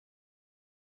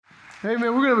Hey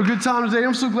man, we're going to have a good time today.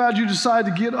 I'm so glad you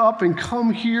decided to get up and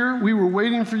come here. We were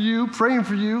waiting for you, praying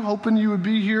for you, hoping you would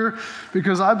be here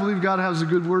because I believe God has a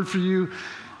good word for you.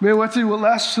 Man, well, I tell you what,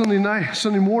 last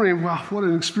Sunday morning, wow, what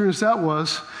an experience that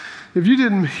was. If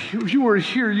you weren't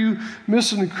here, you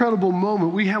missed an incredible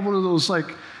moment. We had one of those,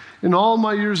 like, in all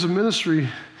my years of ministry,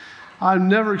 I've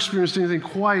never experienced anything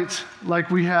quite like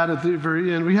we had at the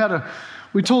very end. We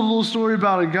told a little story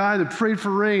about a guy that prayed for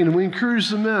rain, and we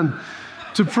encouraged the men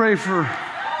to pray for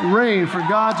rain, for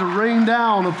God to rain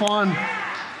down upon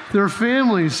their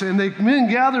families. And the men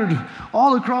gathered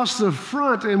all across the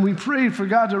front, and we prayed for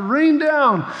God to rain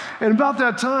down. And about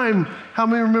that time, how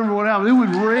many remember what happened? It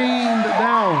would rain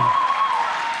down.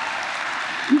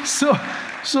 So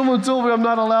someone told me I'm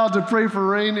not allowed to pray for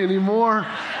rain anymore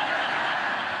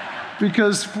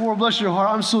because, bless your heart,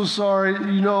 I'm so sorry,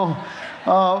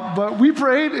 but we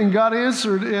prayed and God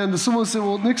answered, and someone said,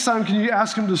 well, next time can you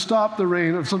ask him to stop the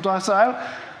rain? And sometimes I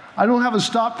said, I don't have a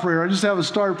stop prayer, I just have a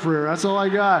start prayer. That's all I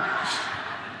got.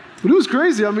 But it was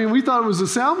crazy. I mean, we thought it was a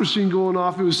sound machine going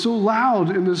off. It was so loud,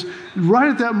 and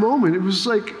right at that moment, it was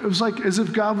like as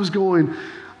if God was going,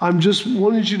 I'm just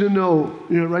wanting you to know,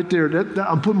 right there, that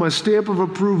I'm putting my stamp of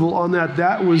approval on that.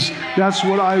 That's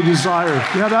what I desire.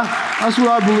 Yeah, that's what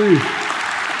I believe.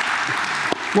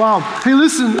 Wow. Hey,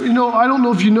 listen, I don't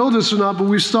know if you know this or not, but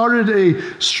we started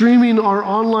streaming our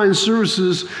online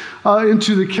services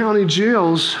into the county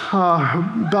jails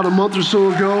about a month or so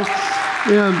ago.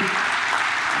 And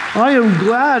I am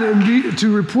glad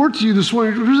to report to you this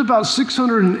morning, there's about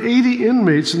 680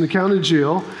 inmates in the county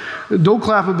jail. Don't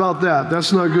clap about that.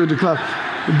 That's not good to clap.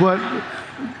 But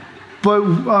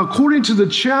according to the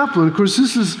chaplain, of course,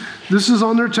 this is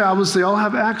on their tablets. They all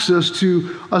have access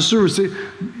to a service.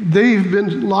 They've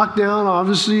been locked down,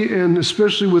 obviously, and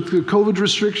especially with the COVID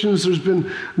restrictions, there's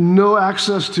been no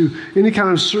access to any kind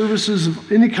of services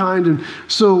of any kind. And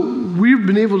so we've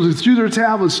been able to, through their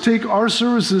tablets, take our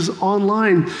services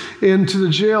online into the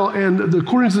jail. And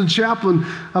according to the chaplain,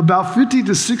 about 50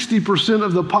 to 60%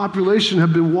 of the population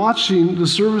have been watching the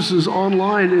services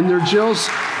online in their jails,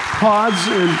 pods,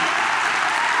 and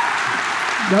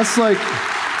that's like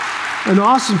an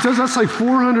awesome test. That's like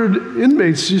 400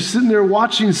 inmates just sitting there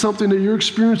watching something that you're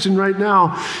experiencing right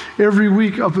now every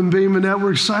week up in Bay Minette.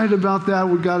 We're excited about that,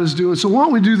 what God is doing. So why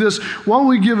don't we do this? Why don't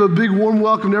we give a big warm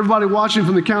welcome to everybody watching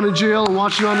from the county jail and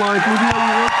watching online. Can we do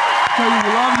that? Tell you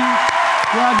we love you.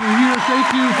 Glad you're here.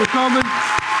 Thank you for coming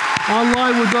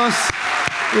online with us.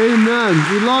 Amen.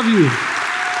 We love you.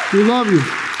 We love you.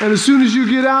 And as soon as you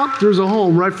get out, there's a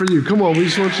home right for you. Come on, we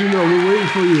just want you to know we're waiting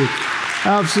for you.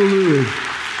 Absolutely.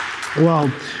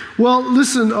 Wow. Well,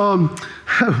 listen,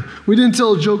 we didn't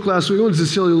tell a joke last week. I wanted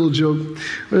to tell you a little joke.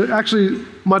 Actually,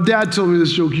 my dad told me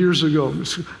this joke years ago. I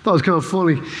thought it was kind of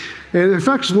funny. And in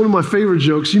fact, it's one of my favorite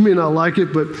jokes. You may not like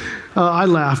it, but I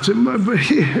laughed.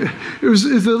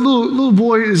 It's a little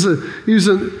boy. He was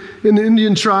in the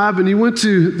Indian tribe, and he went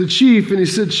to the chief, and he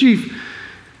said, Chief,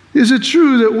 is it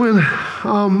true that when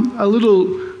a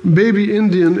little baby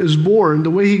Indian is born, the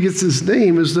way he gets his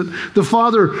name is that the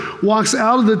father walks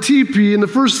out of the teepee and the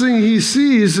first thing he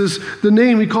sees is the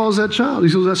name he calls that child? He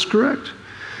says, that's correct.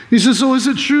 He says, so is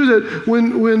it true that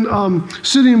when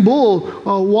Sitting Bull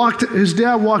his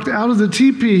dad walked out of the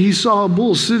teepee, he saw a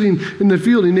bull sitting in the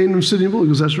field, he named him Sitting Bull? He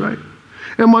goes, that's right.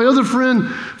 And my other friend,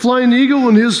 Flying Eagle,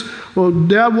 when his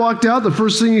dad walked out, the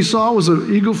first thing he saw was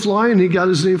an eagle flying, and he got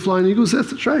his name Flying Eagle. He goes,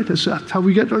 that's right, that's how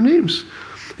we get our names.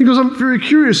 He goes, I'm very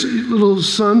curious, little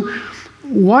son,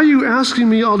 why are you asking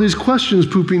me all these questions,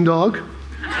 pooping dog?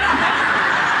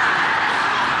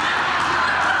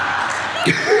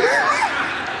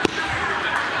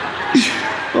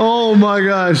 Oh my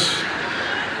gosh.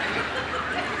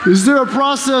 Is there a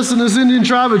process in this Indian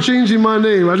tribe of changing my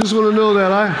name? I just want to know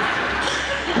that.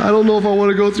 I don't know if I want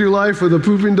to go through life with a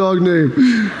pooping dog name.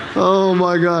 Oh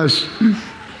my gosh.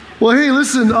 Well, hey,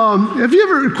 listen,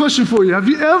 question for you. Have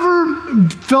you ever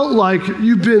felt like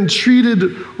you've been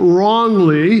treated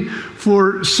wrongly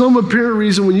for some apparent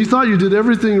reason when you thought you did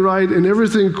everything right and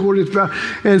everything according to God,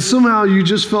 and somehow you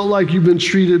just felt like you've been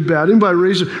treated bad? Anybody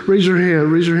raise your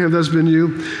hand. Raise your hand if that's been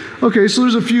you. Okay, so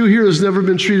there's a few here that's never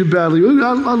been treated badly.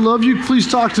 I love you. Please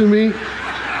talk to me.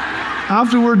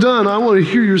 After we're done, I want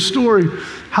to hear your story,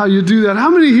 how you do that.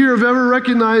 How many here have ever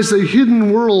recognized a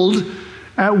hidden world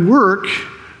at work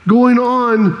going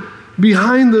on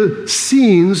behind the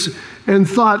scenes and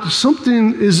thought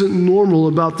something isn't normal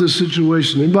about this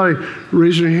situation? Anybody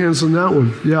raise your hands on that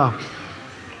one? Yeah.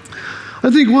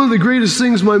 I think one of the greatest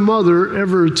things my mother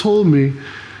ever told me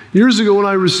years ago when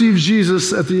I received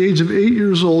Jesus at the age of 8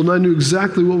 years old, and I knew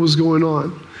exactly what was going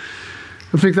on.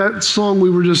 I think that song we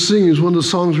were just singing is one of the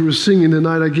songs we were singing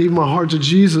tonight. I gave my heart to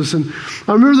Jesus. And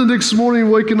I remember the next morning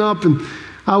waking up, and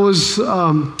I was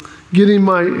getting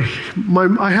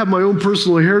I have my own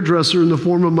personal hairdresser in the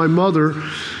form of my mother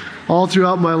all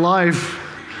throughout my life.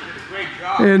 Great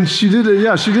job. And she did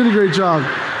a great job.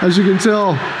 As you can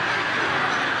tell,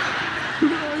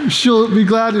 she'll be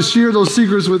glad to share those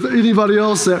secrets with anybody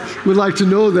else that would like to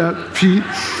know that, Pete.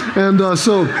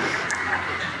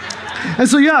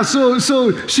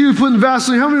 So she would put in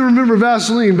Vaseline. How many remember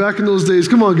Vaseline back in those days?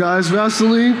 Come on, guys,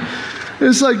 Vaseline.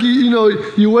 It's like,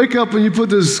 you wake up and you put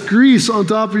this grease on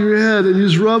top of your head and you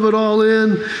just rub it all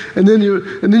in, and then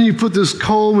you put this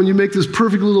comb and you make this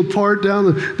perfect little part down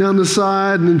the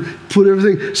side and then put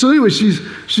everything. So anyway,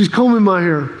 she's combing my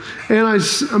hair, and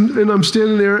I'm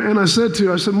standing there, and I said to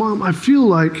her, Mom, I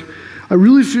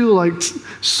really feel like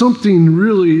something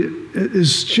really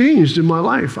is changed in my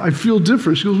life. I feel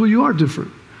different. She goes, well, you are different.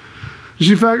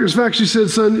 In fact, she said,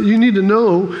 son, you need to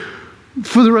know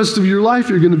for the rest of your life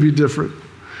you're going to be different.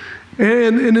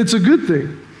 And it's a good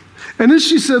thing. And then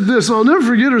she said this, and I'll never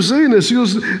forget her saying this. She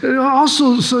goes,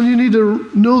 also, son, you need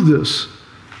to know this,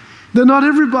 that not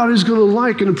everybody's going to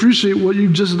like and appreciate what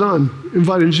you've just done,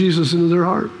 inviting Jesus into their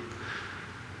heart.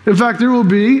 In fact, there will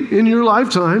be, in your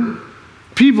lifetime,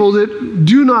 people that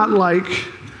do not like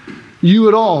you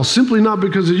at all, simply not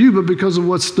because of you, but because of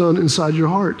what's done inside your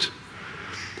heart.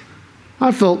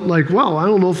 I felt like, wow, I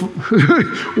don't know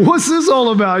what's this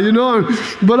all about,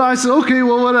 But I said, okay,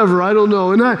 well, whatever, I don't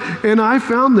know. And I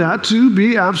found that to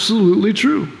be absolutely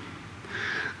true.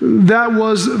 That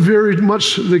was very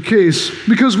much the case.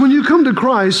 Because when you come to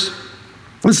Christ,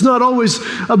 it's not always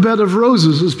a bed of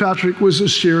roses, as Patrick was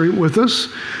just sharing with us.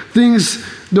 Things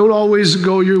don't always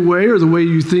go your way or the way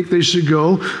you think they should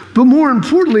go. But more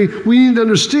importantly, we need to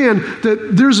understand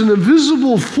that there's an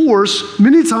invisible force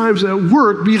many times at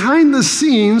work behind the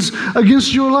scenes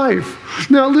against your life.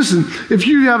 Now listen, if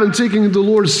you haven't taken the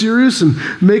Lord serious and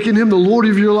making him the Lord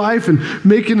of your life and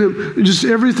making him just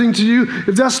everything to you,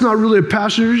 if that's not really a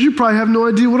passion of yours, you probably have no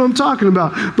idea what I'm talking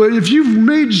about. But if you've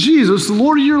made Jesus the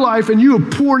Lord of your life and you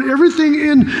have poured everything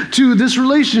into this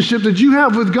relationship that you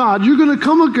have with God, you're going to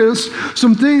come against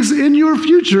some things in your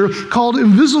future called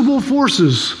invisible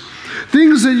forces.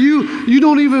 Things that you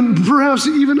don't even perhaps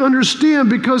even understand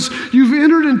because you've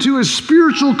entered into a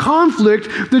spiritual conflict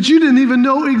that you didn't even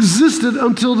know existed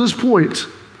until this point.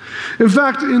 In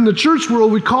fact, in the church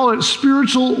world, we call it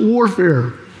spiritual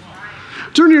warfare.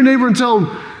 Turn to your neighbor and tell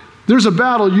him, there's a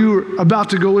battle you're about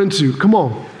to go into. Come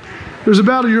on. There's a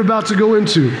battle you're about to go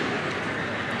into.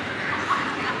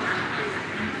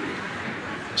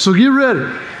 So get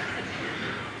ready.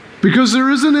 Because there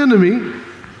is an enemy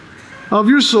of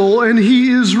your soul, and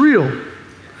he is real.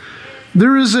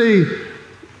 There is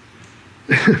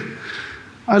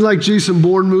I like Jason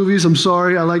Bourne movies, I'm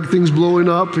sorry. I like things blowing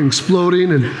up and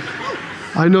exploding, and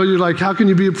I know you're like, how can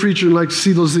you be a preacher and like to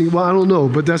see those things? Well, I don't know,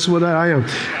 but that's what I am.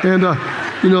 And,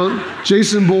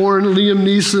 Jason Bourne, Liam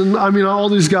Neeson, all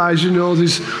these guys,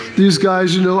 these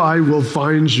guys, I will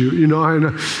find you, and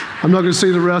I'm not going to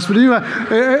say the rest, but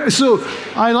anyway, so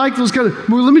I like those kind of,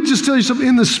 well, let me just tell you something.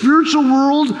 In the spiritual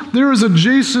world, there is a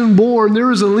Jason Bourne, there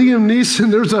is a Liam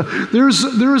Neeson,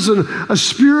 there's a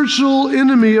spiritual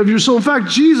enemy of your soul. In fact,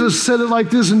 Jesus said it like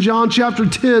this in John chapter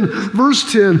 10,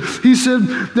 verse 10. He said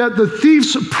that the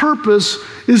thief's purpose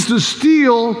is to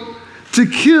steal, to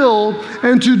kill,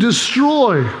 and to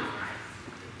destroy.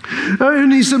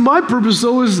 And he said, my purpose,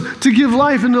 though, is to give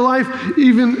life, and to life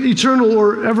even eternal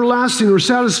or everlasting or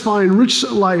satisfying, rich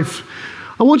life.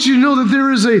 I want you to know that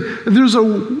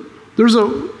there's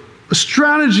a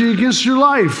strategy against your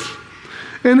life.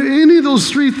 And any of those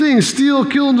three things, steal,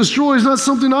 kill, and destroy, is not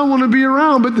something I want to be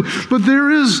around. But there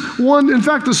is one. In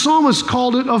fact, the psalmist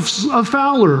called it a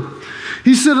fowler.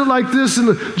 He said it like this in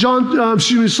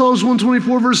Psalms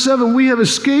 124, verse 7. We have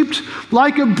escaped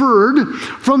like a bird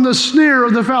from the snare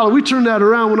of the fowler. We turned that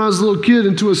around when I was a little kid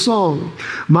into a song.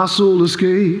 My soul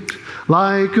escaped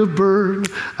like a bird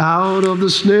out of the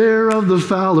snare of the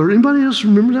fowler. Anybody else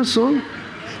remember that song?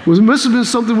 Well, it must have been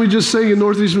something we just sang in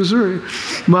Northeast Missouri.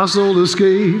 My soul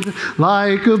escaped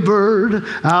like a bird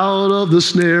out of the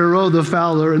snare of the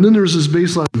fowler. And then there's this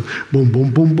bass line. Boom, boom,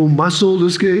 boom, boom. My soul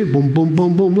escaped. Boom, boom,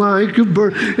 boom, boom, like a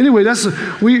bird. Anyway, I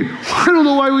don't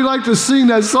know why we like to sing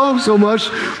that song so much,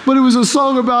 but it was a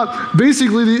song about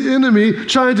basically the enemy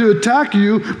trying to attack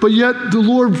you, but yet the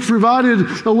Lord provided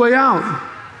a way out.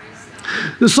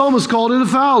 The psalmist called it a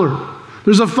fowler.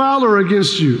 There's a fowler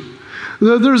against you.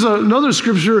 There's another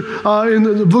scripture in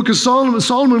the book of Solomon.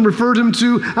 Solomon referred him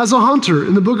to as a hunter.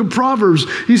 In the book of Proverbs,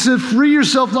 he said, free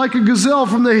yourself like a gazelle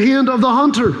from the hand of the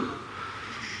hunter.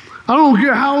 I don't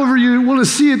care however you want to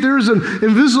see it. There's an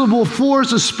invisible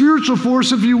force, a spiritual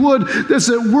force, if you would, that's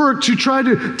at work to try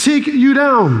to take you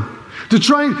down, to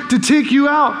try to take you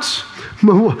out.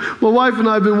 My wife and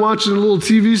I have been watching a little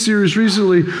TV series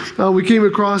recently. We came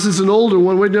across, it's an older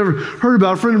one we'd never heard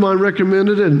about. A friend of mine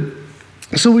recommended it.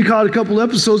 And so we caught a couple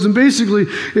episodes, and basically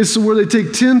it's where they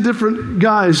take 10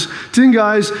 guys,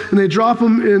 and they drop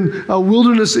them in a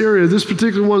wilderness area. This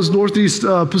particular one's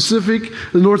Northwest Pacific.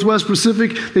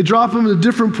 They drop them at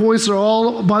different points. They're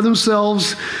all by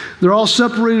themselves. They're all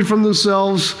separated from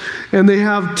themselves, and they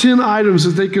have 10 items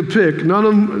that they could pick. None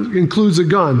of them includes a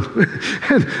gun.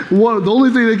 And the only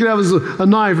thing they could have is a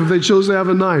knife if they chose to have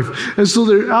a knife. And so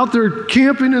they're out there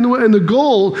camping, and the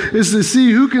goal is to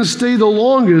see who can stay the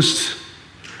longest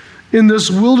in this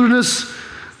wilderness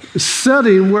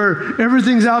setting where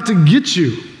everything's out to get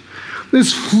you.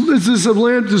 There's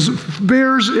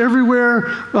bears everywhere,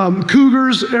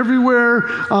 cougars everywhere,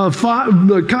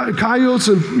 coyotes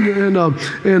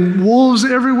and wolves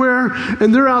everywhere,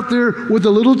 and they're out there with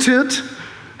a little tent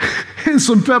and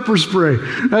some pepper spray,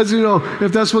 as you know,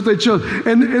 if that's what they chose.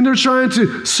 And they're trying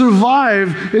to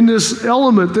survive in this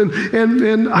element.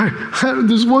 And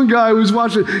this one guy who was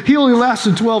watching, he only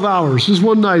lasted 12 hours. Just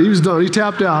one night, he was done. He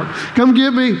tapped out. Come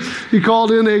get me. He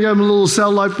called in. They gave him a little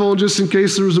satellite phone just in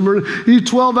case there was a murder. He had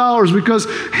 12 hours because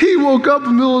he woke up in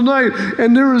the middle of the night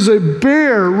and there was a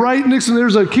bear right next to him.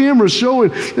 There's a camera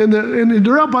showing. And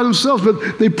they're out by themselves,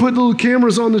 but they put little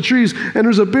cameras on the trees. And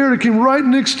there's a bear that came right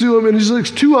next to him, and he's like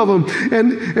two of them.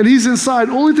 And he's inside.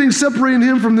 Only thing separating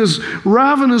him from this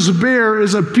ravenous bear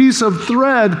is a piece of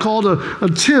thread called a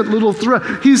tent, little thread.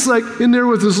 He's like in there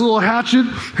with his little hatchet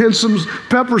and some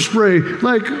pepper spray.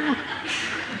 Like,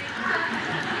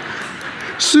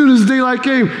 as soon as daylight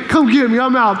came, come get me,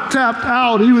 I'm out, tapped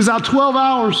out. He was out 12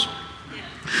 hours.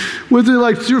 Within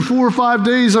like 3 or 4 or 5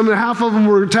 days, half of them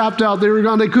were tapped out. They were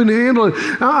gone. They couldn't handle it.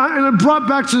 And it brought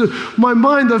back to my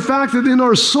mind the fact that in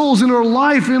our souls, in our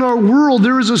life, in our world,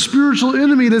 there is a spiritual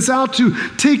enemy that's out to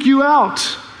take you out.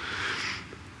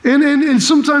 And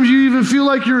sometimes you even feel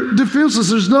like you're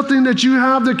defenseless. There's nothing that you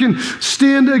have that can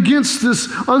stand against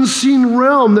this unseen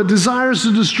realm that desires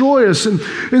to destroy us. And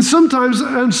sometimes,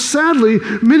 and sadly,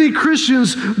 many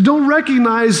Christians don't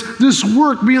recognize this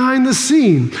work behind the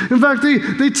scene. In fact,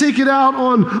 they take it out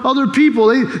on other people.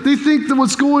 They think that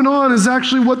what's going on is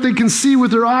actually what they can see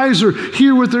with their eyes or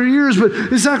hear with their ears, but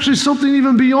it's actually something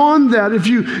even beyond that. If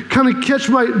you kind of catch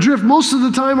my drift, most of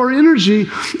the time our energy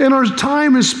and our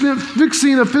time is spent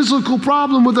fixing a physical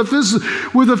problem with a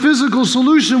physical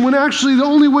solution, when actually the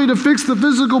only way to fix the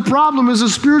physical problem is a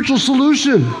spiritual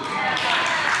solution.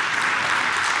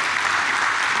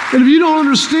 And if you don't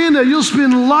understand that, you'll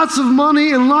spend lots of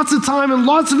money and lots of time and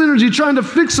lots of energy trying to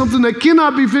fix something that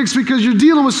cannot be fixed because you're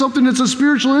dealing with something that's a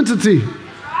spiritual entity.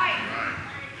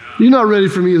 You're not ready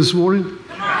for me this morning.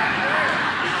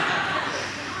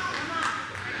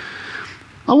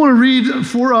 I want to read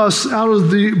for us out of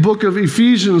the book of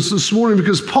Ephesians this morning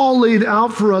because Paul laid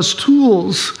out for us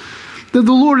tools that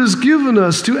the Lord has given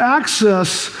us to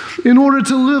access in order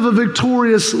to live a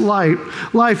victorious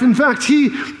life. In fact, he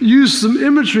used some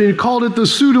imagery and called it the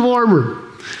suit of armor.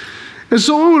 And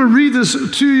so I want to read this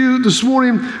to you this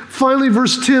morning. Finally,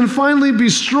 verse 10, finally be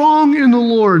strong in the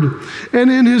Lord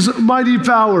and in his mighty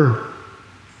power.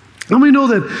 And we know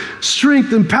that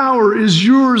strength and power is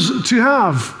yours to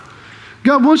have.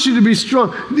 God wants you to be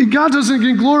strong. God doesn't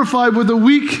get glorified with a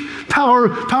weak,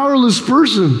 powerless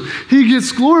person. He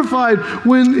gets glorified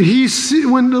when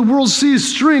the world sees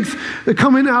strength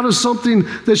coming out of something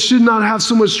that should not have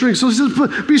so much strength. So he says,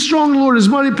 be strong in the Lord, his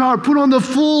mighty power. Put on the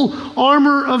full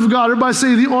armor of God. Everybody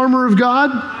say the armor of God.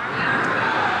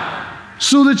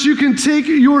 So that you can take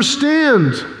your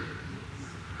stand.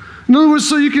 In other words,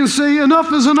 so you can say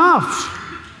enough is enough.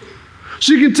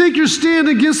 So you can take your stand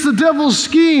against the devil's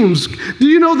schemes. Do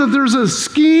you know that there's a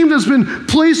scheme that's been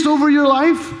placed over your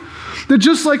life? That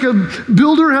just like a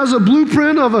builder has a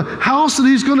blueprint of a house that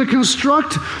he's going to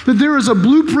construct, that there is a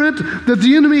blueprint that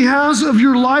the enemy has of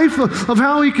your life, of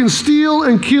how he can steal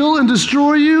and kill and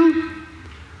destroy you.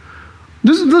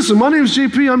 Listen, my name is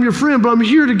JP, I'm your friend, but I'm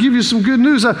here to give you some good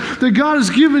news. That God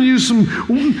has given you some,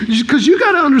 because you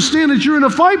got to understand that you're in a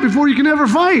fight before you can ever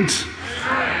fight.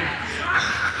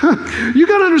 You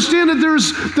got to understand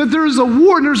that there is a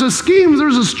war and there's a scheme,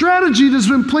 there's a strategy that's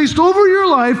been placed over your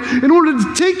life in order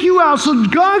to take you out so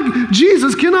God,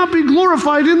 Jesus, cannot be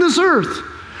glorified in this earth.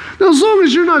 Now, as long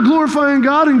as you're not glorifying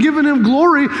God and giving him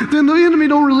glory, then the enemy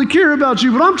don't really care about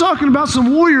you. But I'm talking about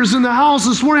some warriors in the house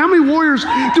this morning. How many warriors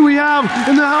do we have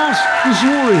in the house this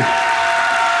morning?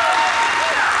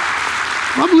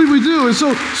 I believe we do. And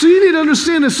so you need to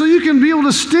understand this so you can be able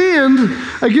to stand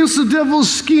against the devil's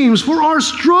schemes. For our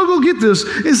struggle, get this,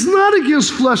 is not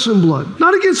against flesh and blood,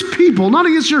 not against people, not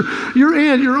against your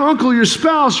aunt, your uncle, your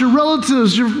spouse, your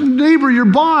relatives, your neighbor, your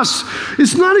boss.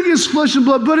 It's not against flesh and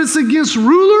blood, but it's against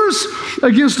rulers,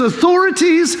 against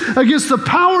authorities, against the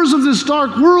powers of this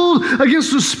dark world,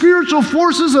 against the spiritual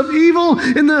forces of evil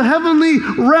in the heavenly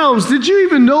realms. Did you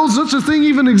even know such a thing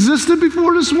even existed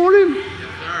before this morning?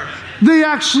 They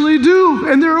actually do,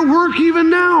 and they're at work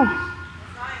even now.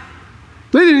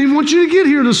 They didn't even want you to get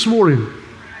here this morning.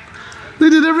 They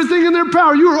did everything in their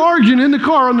power. You were arguing in the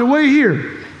car on the way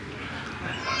here.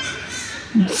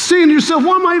 Saying to yourself,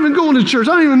 why am I even going to church?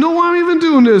 I don't even know why I'm even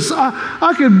doing this.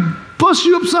 I could bust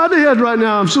you upside the head right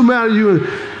now. I'm so mad at you.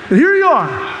 And here you are.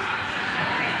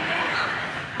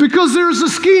 Because there's a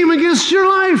scheme against your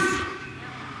life.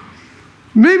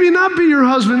 Maybe not be your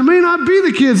husband. It may not be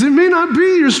the kids. It may not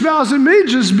be your spouse. It may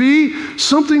just be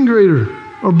something greater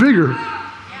or bigger.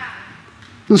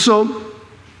 And so,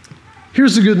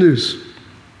 here's the good news.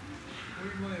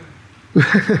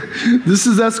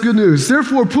 That's good news.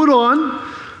 Therefore, put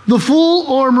on the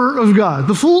full armor of God.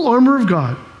 The full armor of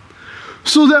God.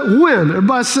 So that when,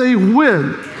 everybody say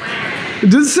when.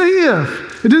 It didn't say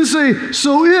if. It didn't say,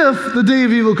 so if the day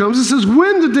of evil comes. It says,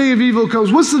 when the day of evil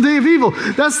comes. What's the day of evil?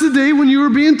 That's the day when you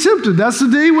are being tempted. That's the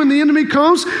day when the enemy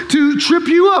comes to trip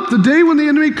you up. The day when the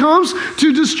enemy comes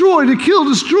to destroy, to kill,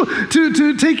 destroy,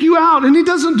 to take you out. And he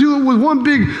doesn't do it with one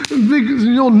big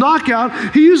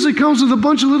knockout. He usually comes with a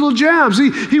bunch of little jabs.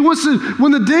 He wants to,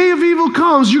 when the day of evil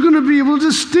comes, you're going to be able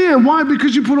to stand. Why?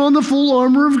 Because you put on the full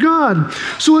armor of God.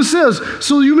 So it says,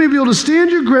 so you may be able to stand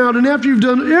your ground, and after you've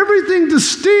done everything to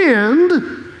stand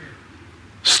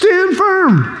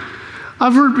firm.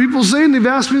 I've heard people saying, they've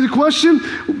asked me the question,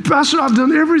 Pastor, I've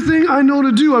done everything I know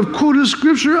to do. I've quoted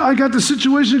scripture. I got the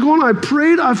situation going. I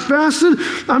prayed. I fasted.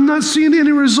 I'm not seeing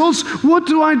any results. What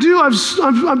do I do?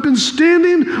 I've been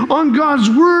standing on God's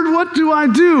word. What do I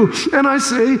do? And I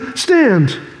say, stand.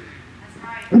 That's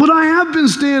right. But I have been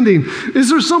standing. Is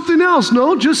there something else?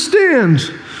 No, just stand.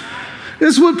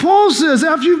 It's what Paul says.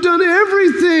 After you've done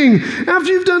everything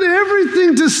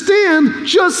to stand,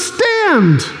 just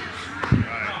stand.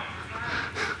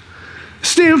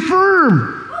 Stand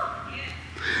firm.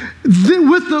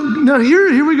 Now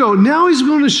here we go. Now he's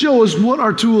going to show us what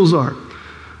our tools are.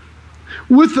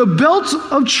 With the belt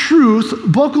of truth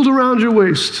buckled around your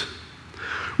waist,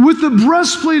 with the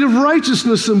breastplate of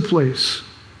righteousness in place,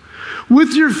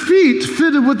 with your feet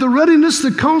fitted with the readiness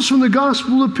that comes from the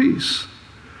gospel of peace.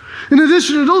 In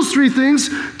addition to those three things,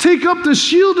 take up the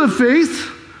shield of faith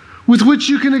with which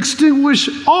you can extinguish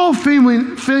all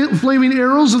flaming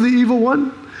arrows of the evil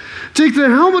one. Take the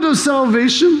helmet of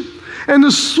salvation and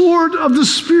the sword of the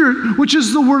Spirit, which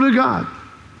is the Word of God.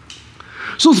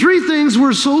 So three things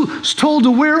we're told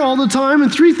to wear all the time,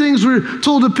 and three things we're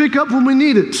told to pick up when we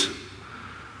need it.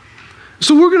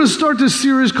 So we're going to start this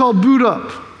series called Boot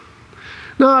Up.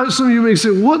 Now, some of you may say,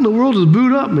 what in the world does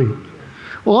boot up mean?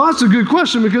 Well, that's a good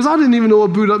question because I didn't even know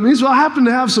what boot up means. Well, I happen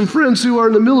to have some friends who are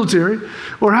in the military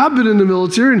or have been in the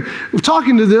military, and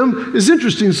talking to them is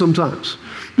interesting sometimes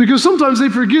because sometimes they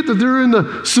forget that they're in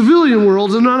the civilian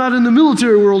world and not in the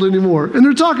military world anymore. And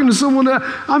they're talking to someone that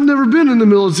I've never been in the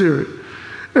military.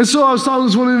 And so I was talking to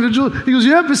this one individual. He goes,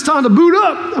 yep, it's time to boot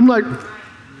up. I'm like,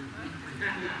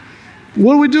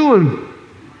 what are we doing?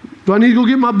 Do I need to go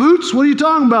get my boots? What are you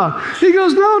talking about? He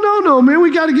goes, no, man,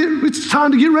 it's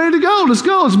time to get ready to go. Let's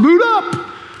go, let's boot up.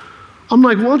 I'm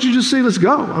like, why don't you just say, let's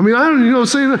go? I mean, I don't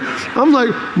say that. I'm like,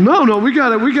 no, we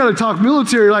gotta talk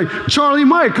military, like Charlie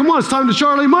Mike. Come on, it's time to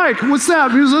Charlie Mike. What's that?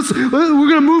 Because we're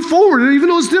gonna move forward. And even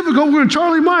though it's difficult, we're gonna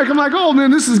Charlie Mike. I'm like, oh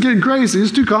man, this is getting crazy.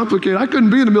 It's too complicated. I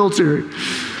couldn't be in the military.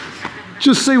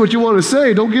 Just say what you want to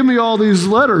say. Don't give me all these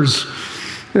letters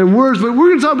and words, but we're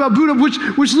going to talk about boot up,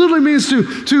 which literally means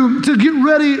to get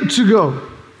ready to go.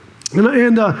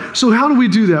 And so how do we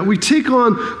do that? We take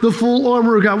on the full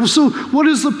armor of God. Well, so what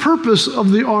is the purpose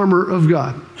of the armor of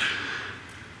God?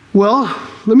 Well,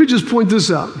 let me just point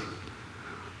this out.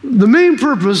 The main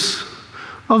purpose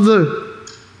of the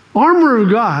armor of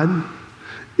God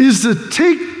is to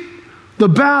take the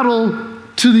battle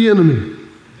to the enemy.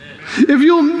 If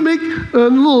you'll make a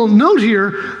little note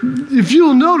here, if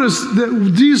you'll notice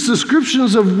that these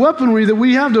descriptions of weaponry that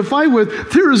we have to fight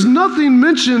with, there is nothing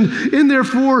mentioned in there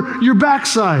for your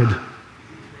backside.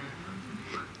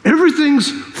 Everything's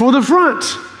for the front.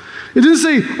 It didn't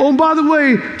say, oh, by the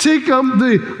way, take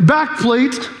the back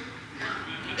plate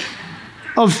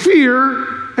of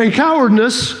fear and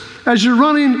cowardness as you're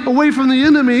running away from the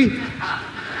enemy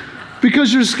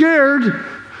because you're scared.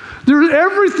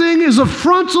 Everything is a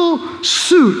frontal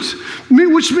suit,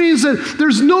 which means that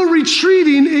there's no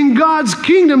retreating in God's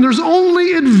kingdom. There's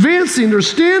only advancing. There's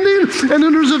standing, and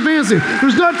then there's advancing.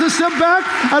 There's not to step back.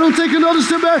 I don't take another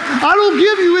step back. I don't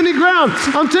give you any ground.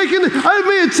 It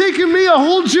may have taken me a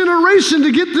whole generation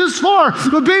to get this far,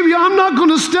 but baby, I'm not going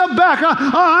to step back.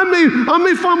 I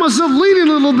may find myself leaning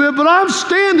a little bit, but I'm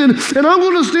standing, and I'm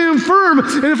going to stand firm.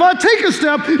 And if I take a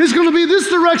step, it's going to be this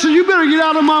direction. You better get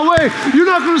out of my way. You're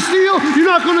not going to steal. You're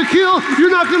not going to kill.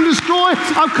 You're not going to destroy.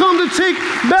 I've come to take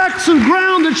back some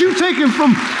ground that you've taken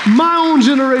from my own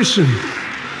generation.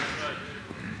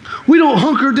 We don't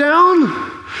hunker down.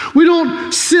 We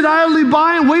don't sit idly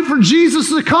by and wait for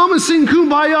Jesus to come and sing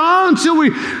Kumbaya until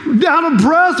we're out of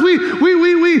breath. We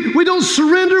don't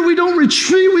surrender. We don't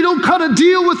retreat. We don't cut a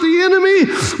deal with the enemy.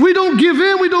 We don't give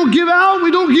in. We don't give out.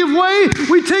 We don't give way.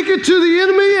 We take it to the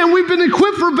enemy, and we've been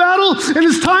equipped for battle, and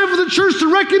it's time for the church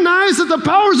to recognize that the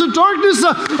powers of darkness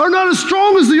are not as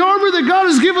strong as the armor that God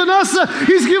has given us.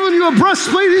 He's given you a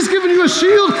breastplate. He's given you a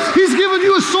shield. He's given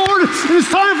you a sword, and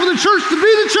it's time for the church to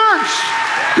be the church.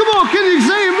 Come on, can you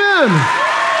say amen?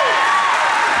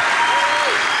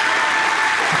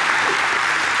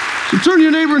 So turn to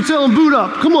your neighbor and tell him, boot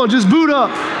up. Come on, just boot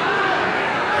up.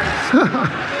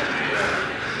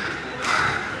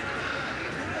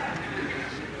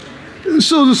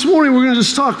 So this morning we're going to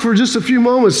just talk for just a few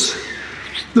moments.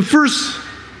 The first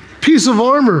piece of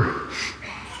armor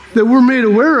that we're made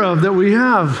aware of, that we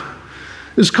have,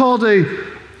 is called a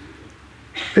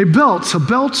belt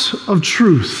of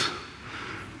truth.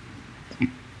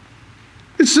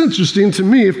 It's interesting to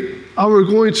me, if I were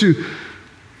going to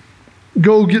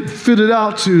go get fitted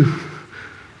out to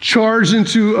charge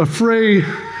into a fray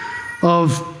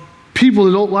of people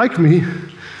that don't like me,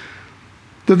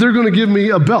 that they're going to give me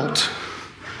a belt.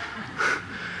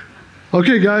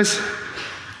 Okay, guys,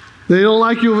 they don't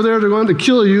like you over there. They're going to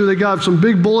kill you. They got some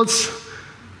big bullets.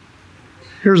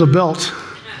 Here's a belt.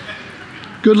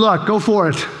 Good luck. Go for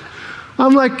it.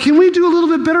 I'm like, can we do a little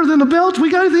bit better than a belt? We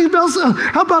got anything else?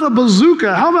 How about a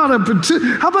bazooka? How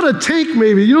about a tank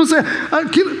maybe? You know what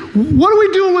I'm saying? What are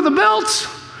we doing with a belt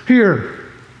here?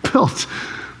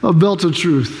 A belt of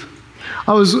truth.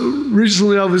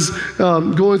 Recently I was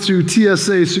going through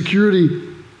TSA security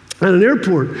at an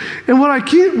airport, and what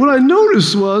I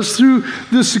noticed was through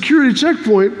this security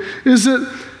checkpoint is that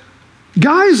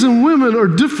guys and women are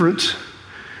different.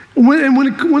 When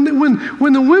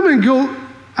the women go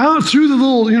out through the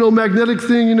little, magnetic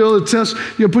thing, the test,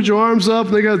 put your arms up,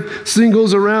 and they got this thing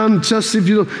goes around and test see if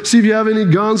you have any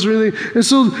guns or anything. And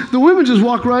so the women just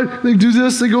walk right, they do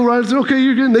this, they go right, say, okay,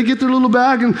 you're good, and they get their little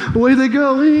bag, and away they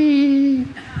go.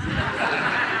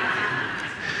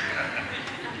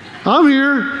 I'm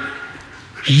here.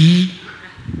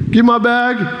 Get my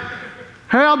bag.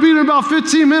 Hey, I'll be in about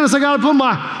 15 minutes. I got to put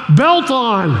my belt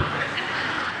on.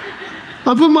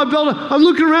 I put my belt on. I'm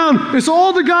looking around. It's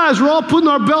all the guys. We're all putting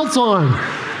our belts on.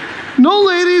 No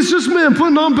ladies, just men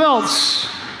putting on belts.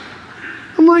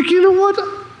 I'm like, you know what?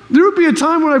 There would be a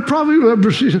time when it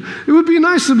would be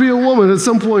nice to be a woman at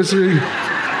some point. So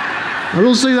I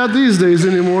don't say that these days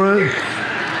anymore. Right?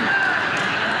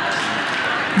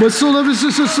 But so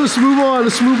let's move on.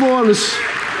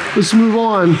 Let's move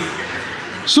on.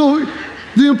 So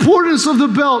the importance of the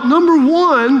belt. Number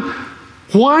one,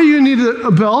 why you need a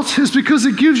belt is because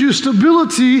it gives you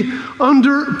stability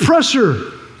under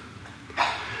pressure.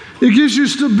 It gives you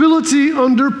stability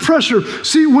under pressure.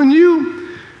 See, what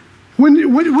you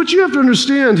have to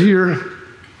understand here,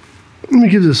 let me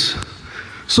give this.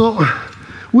 So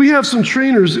we have some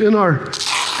trainers in our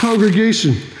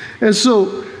congregation. And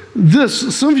so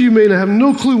some of you may have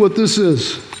no clue what this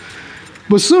is,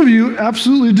 but some of you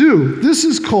absolutely do. This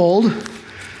is called,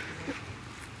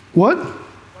 what?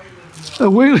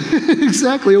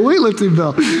 Exactly, a weightlifting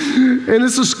belt. And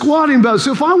it's a squatting belt.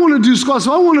 So if I want to do squats,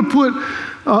 if I want to put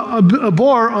a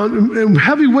bar on and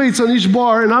heavy weights on each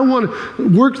bar, and I want to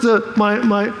work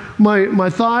my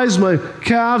thighs, my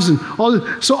calves, and all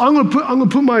this. So I'm going to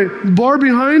put my bar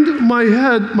behind my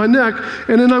head, my neck,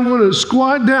 and then I'm going to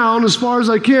squat down as far as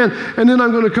I can, and then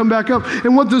I'm going to come back up.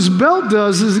 And what this belt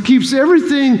does is it keeps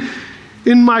everything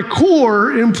in my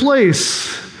core in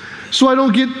place, so I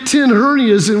don't get 10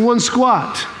 hernias in one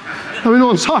squat. I mean,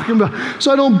 what I'm talking about.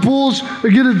 So I don't bulge or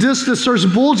get a disc that starts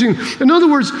bulging. In other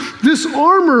words, this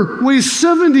armor weighs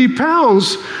 70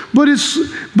 pounds, but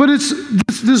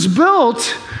this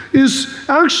belt is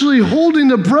actually holding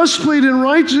the breastplate in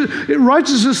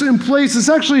righteousness in place. It's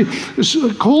actually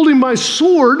holding my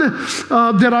sword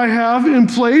that I have in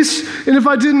place. And if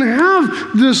I didn't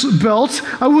have this belt,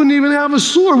 I wouldn't even have a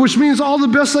sword, which means all the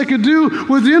best I could do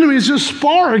with the enemy is just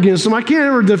spar against him. I can't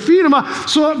ever defeat him.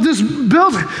 So this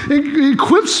belt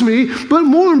equips me, but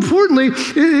more importantly,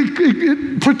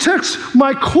 it protects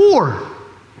my core.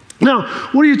 Now,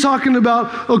 what are you talking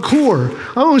about, a core?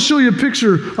 I want to show you a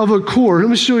picture of a core. Let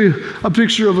me show you a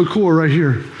picture of a core right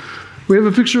here. We have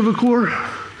a picture of a core?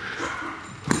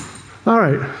 All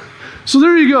right. So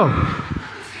there you go.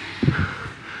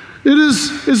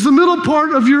 It's the middle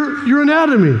part of your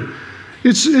anatomy.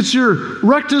 It's your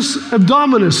rectus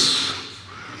abdominis.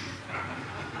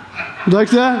 You like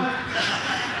that?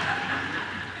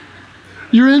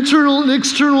 Your internal and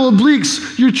external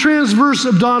obliques, your transverse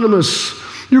abdominis,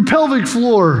 your pelvic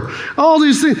floor, all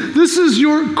these things. This is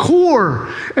your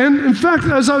core. And in fact,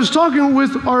 as I was talking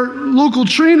with our local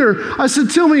trainer, I said,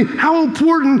 tell me, how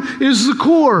important is the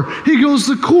core? He goes,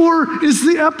 the core is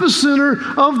the epicenter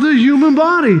of the human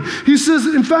body. He says,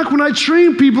 in fact, when I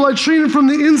train people, I train them from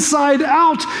the inside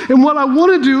out. And what I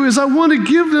want to do is I want to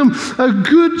give them a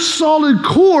good, solid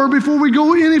core before we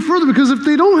go any further. Because if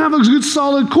they don't have a good,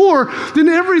 solid core, then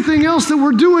everything else that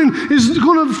we're doing is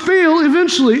going to fail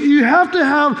eventually. You have to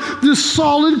have this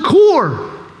solid core.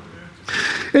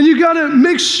 And you got to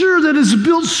make sure that it's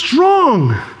built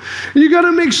strong. And you got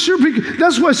to make sure,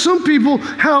 that's why some people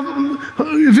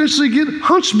eventually get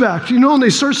hunchbacked, and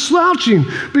they start slouching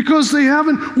because they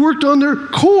haven't worked on their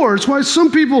core. It's why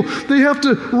some people, they have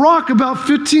to rock about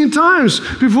 15 times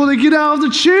before they get out of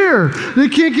the chair. They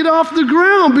can't get off the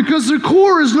ground because their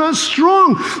core is not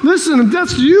strong. Listen, if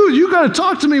that's you got to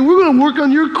talk to me. We're going to work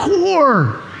on your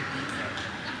core.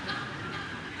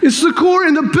 It's the core,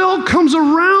 and the belt comes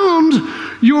around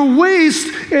your waist,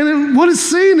 and what it's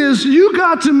saying is you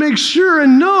got to make sure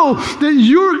and know that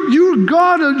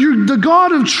the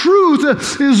God of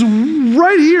truth is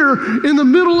right here in the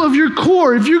middle of your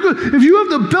core. If you have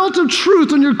the belt of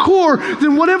truth on your core,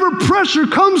 then whatever pressure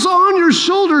comes on your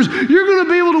shoulders, you're going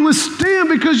to be able to withstand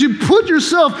because you put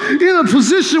yourself in a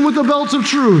position with the belt of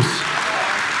truth.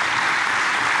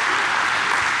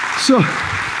 So,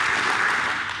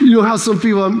 you know how some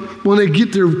people, when they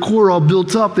get their core all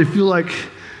built up, they feel like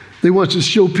they want to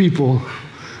show people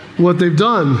what they've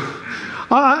done.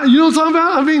 You know what I'm talking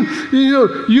about? I mean,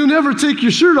 you never take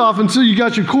your shirt off until you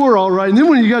got your core all right. And then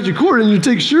when you got your core, then you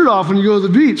take your shirt off when you go to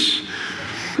the beach.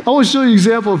 I want to show you an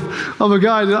example of a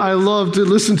guy that I love to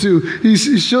listen to. He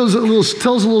tells a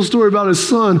little story about his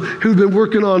son who'd been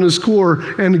working on his core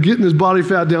and getting his body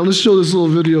fat down. Let's show this little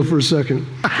video for a second.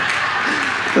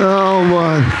 Oh,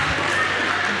 my.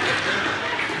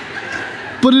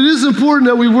 But it is important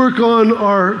that we work on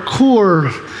our core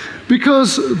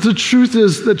because the truth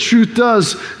is that truth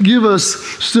does give us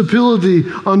stability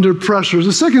under pressure.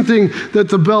 The second thing that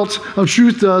the belt of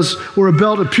truth does, or a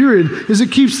belt of period, is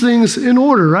it keeps things in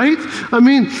order, right? I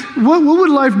mean, what would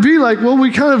life be like? Well,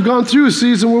 we kind of gone through a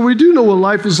season where we do know what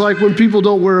life is like when people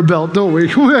don't wear a belt, don't we?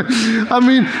 I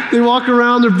mean, they walk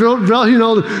around, their belt,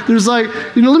 there's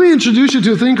let me introduce you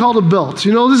to a thing called a belt.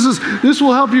 This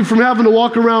will help you from having to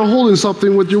walk around holding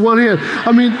something with your one hand.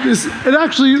 I mean,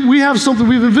 we have something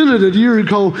we've invented a year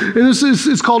ago, and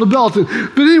it's called a belt.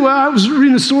 But anyway, I was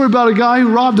reading a story about a guy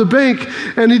who robbed a bank,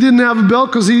 and he didn't have a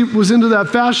belt because he was into that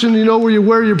fashion, where you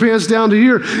wear your pants down to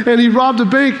here. And he robbed a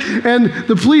bank, and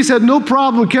the police had no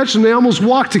problem catching him. They almost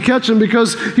walked to catch him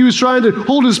because he was trying to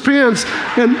hold his pants,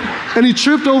 and he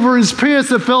tripped over his pants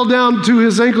that fell down to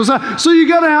his ankles. So you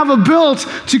got to have a belt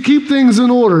to keep things in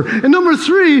order. And number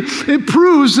 3, it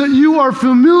proves that you are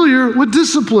familiar with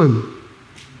discipline.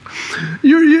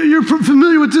 You're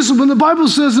familiar with discipline. The Bible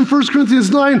says in 1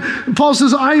 Corinthians 9, Paul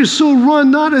says, I so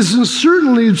run, not as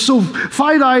uncertainly, so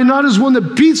fight I, not as one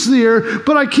that beats the air,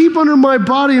 but I keep under my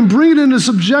body and bring it into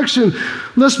subjection,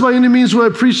 lest by any means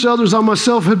when I preach to others, I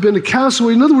myself have been a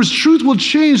castaway. In other words, truth will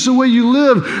change the way you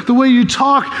live, the way you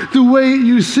talk, the way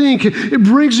you think. It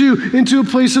brings you into a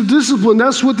place of discipline.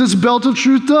 That's what this belt of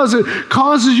truth does. It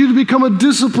causes you to become a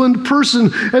disciplined person.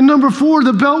 And number 4,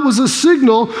 the belt was a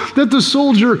signal that the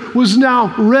soldier was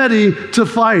now ready to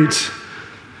fight.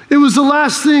 It was the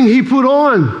last thing he put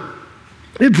on.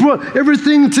 It brought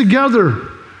everything together.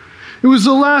 It was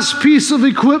the last piece of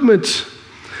equipment.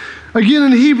 Again,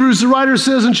 in Hebrews, the writer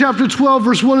says in chapter 12,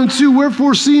 verse 1 and 2,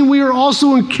 wherefore, seeing we are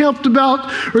also encamped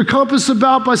about, or compassed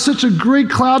about by such a great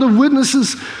cloud of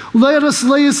witnesses, let us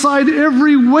lay aside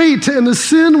every weight and the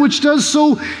sin which does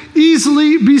so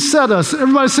easily beset us.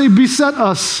 Everybody say, beset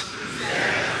us.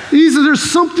 There's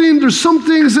some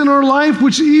things in our life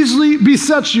which easily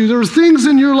besets you. There are things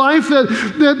in your life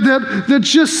that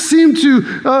just seem to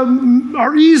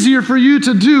are easier for you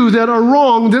to do that are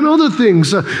wrong than other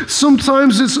things.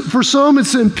 Sometimes for some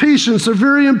it's impatience. They're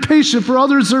very impatient. For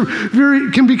others,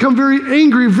 can become very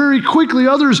angry very quickly.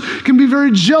 Others can be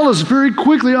very jealous very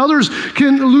quickly. Others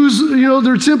can lose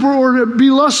their temper or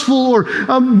be lustful or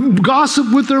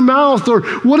gossip with their mouth or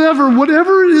whatever.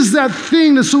 Whatever it is, that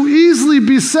thing that so easily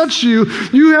besets you,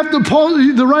 you have to,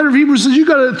 the writer of Hebrews says, you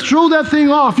got to throw that thing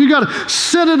off. You got to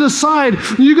set it aside.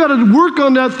 You got to work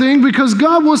on that thing because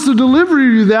God wants to deliver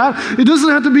you that. It doesn't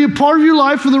have to be a part of your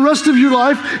life for the rest of your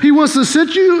life. He wants to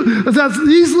set you, that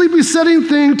easily besetting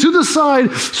thing, to the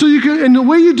side so you can, and the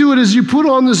way you do it is you put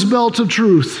on this belt of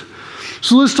truth.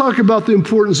 So let's talk about the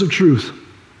importance of truth.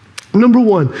 Number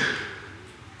one,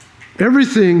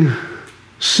 everything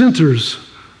centers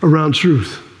around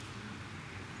truth.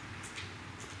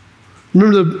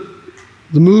 Remember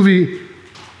the movie,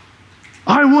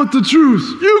 I Want the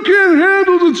Truth. You can't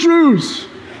handle the truth.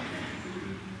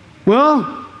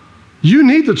 Well, you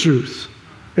need the truth,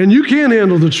 and you can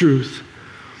handle the truth.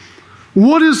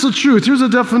 What is the truth? Here's a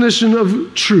definition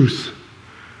of truth.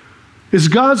 It's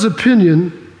God's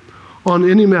opinion on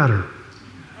any matter.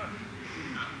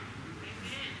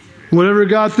 Whatever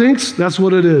God thinks, that's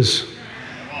what it is.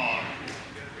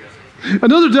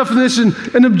 Another definition,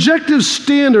 an objective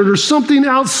standard or something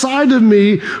outside of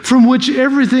me from which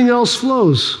everything else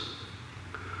flows.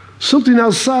 Something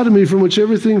outside of me from which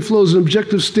everything flows, an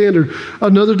objective standard.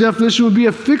 Another definition would be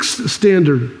a fixed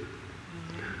standard.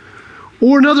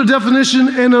 Or another definition,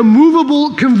 an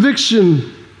immovable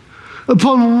conviction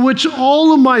upon which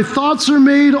all of my thoughts are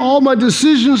made, all my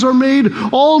decisions are made,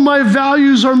 all my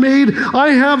values are made.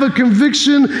 I have a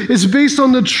conviction. It's based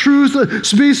on the truth.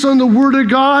 It's based on the Word of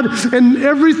God. And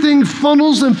everything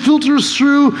funnels and filters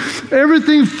through.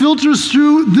 Everything filters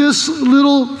through this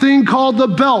little thing called the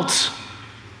belt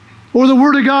or the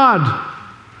Word of God.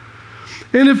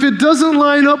 And if it doesn't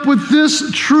line up with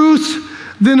this truth,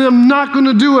 then I'm not going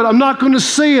to do it. I'm not going to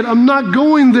say it. I'm not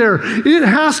going there. It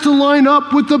has to line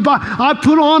up with the Bible. I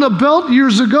put on a belt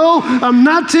years ago. I'm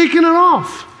not taking it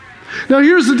off. Now,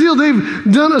 here's the deal.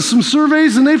 They've done some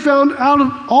surveys, and they found out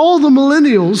of all the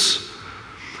millennials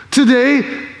today,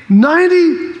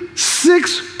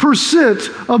 96%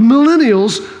 of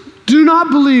millennials do not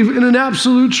believe in an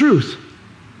absolute truth.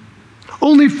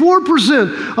 Only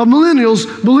 4% of millennials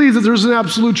believe that there's an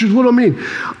absolute truth. What do I mean?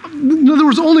 In other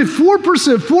words, only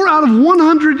 4%, 4 out of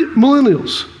 100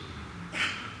 millennials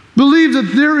believe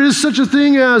that there is such a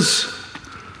thing as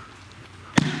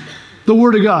the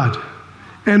Word of God.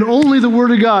 And only the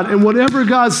Word of God. And whatever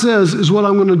God says is what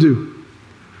I'm going to do.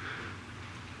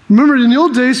 Remember, in the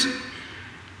old days,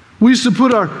 we used to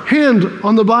put our hand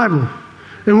on the Bible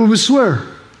and we would swear.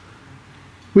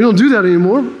 We don't do that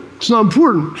anymore. It's not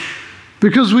important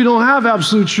because we don't have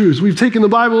absolute truth. We've taken the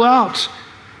Bible out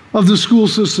of the school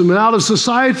system and out of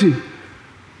society.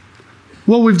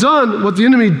 What we've done, what the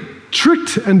enemy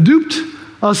tricked and duped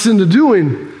us into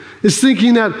doing, is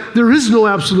thinking that there is no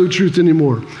absolute truth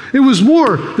anymore. It was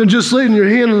more than just laying your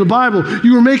hand on the Bible.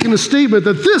 You were making a statement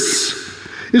that this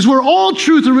is where all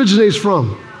truth originates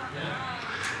from.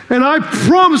 And I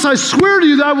promise, I swear to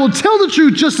you that I will tell the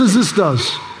truth just as this does.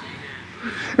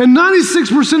 And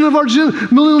 96% of our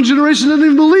millennial generation doesn't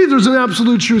even believe there's an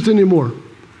absolute truth anymore.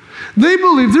 They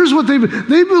believe,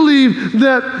 they believe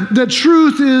that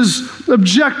truth is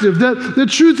objective, that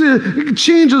truth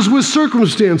changes with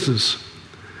circumstances.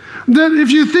 That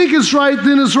if you think it's right,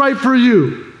 then it's right for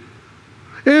you.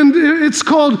 And it's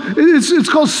called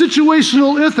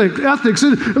situational ethics.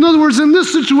 In other words, in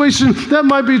this situation, that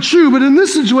might be true, but in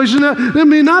this situation, that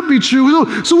may not be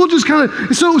true. So we'll just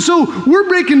so we're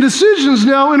making decisions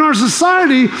now in our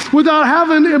society without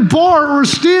having a bar or a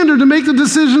standard to make the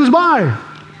decisions by.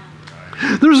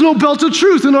 There's no belt of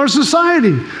truth in our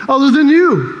society other than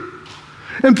you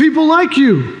and people like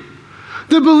you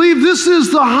that believe this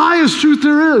is the highest truth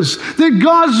there is, that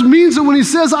God means it when He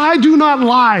says, I do not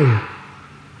lie.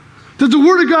 That the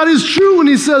Word of God is true when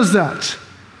He says that.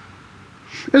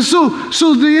 And so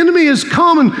the enemy has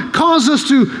come and caused us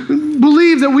to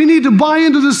believe that we need to buy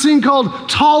into this thing called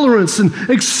tolerance and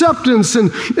acceptance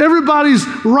and everybody's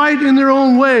right in their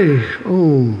own way.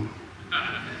 Oh.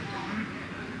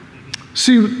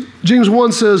 See, James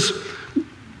 1 says,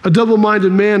 a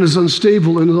double-minded man is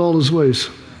unstable in all his ways.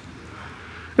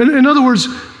 In other words,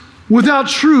 without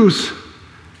truth,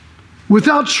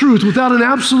 without an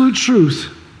absolute truth,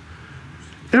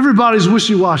 everybody's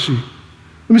wishy-washy.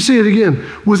 Let me say it again.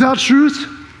 Without truth,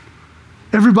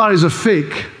 everybody's a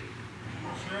fake.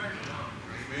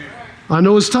 I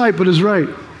know it's tight, but it's right.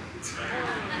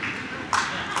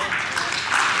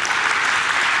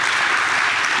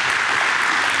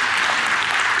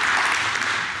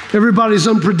 Everybody's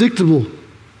unpredictable.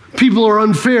 People are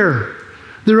unfair.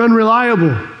 They're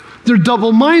unreliable. They're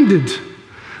double-minded.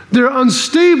 They're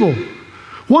unstable.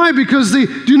 Why? Because they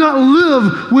do not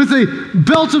live with a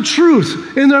belt of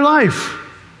truth in their life.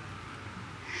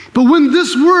 But when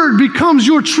this word becomes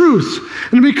your truth,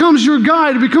 and it becomes your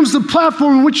guide, it becomes the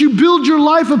platform in which you build your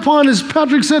life upon, as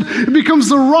Patrick said, it becomes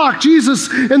the rock, Jesus,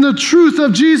 and the truth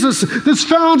of Jesus that's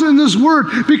found in this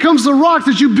word becomes the rock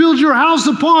that you build your house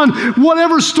upon.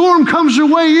 Whatever storm comes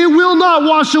your way, it will not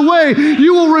wash away.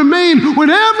 You will remain when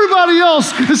everybody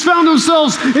else has found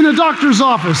themselves in a doctor's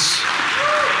office.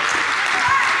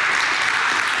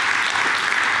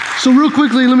 So real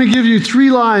quickly, let me give you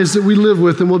 3 lies that we live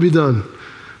with and we'll be done.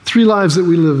 3 lies that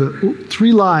we live with.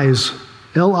 3 lies,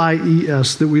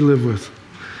 L-I-E-S, that we live with.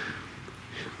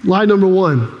 Lie number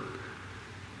 1,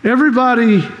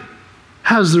 everybody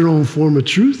has their own form of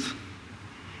truth.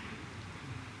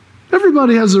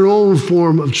 Everybody has their own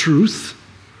form of truth.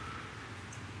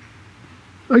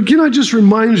 Can I just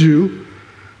remind you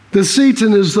that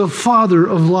Satan is the father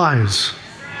of lies?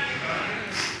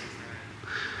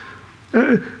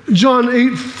 John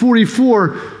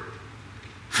 8:44,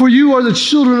 for you are the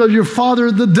children of your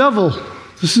father, the devil.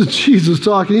 This is Jesus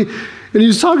talking, and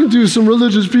he's talking to some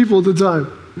religious people at the time.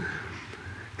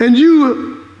 And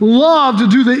you love to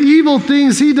do the evil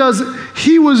things he does.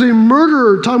 He was a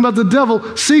murderer, talking about the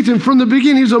devil, Satan, from the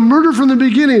beginning. He's a murderer from the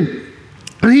beginning.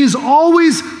 And he's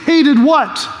always hated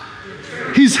what?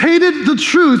 He's hated the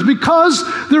truth because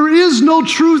there is no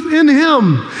truth in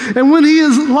him. And when he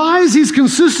lies, he's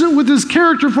consistent with his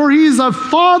character, for he is a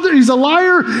father, he's a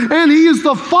liar, and he is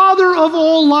the father of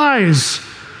all lies.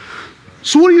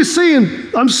 So what are you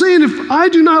saying? I'm saying if I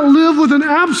do not live with an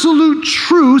absolute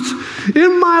truth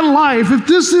in my life,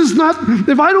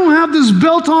 if I don't have this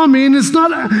belt on me and it's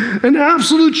not an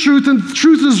absolute truth and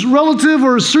truth is relative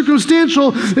or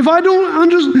circumstantial, if I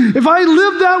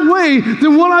live that way,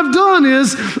 then what I've done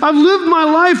is I've lived my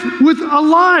life with a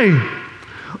lie.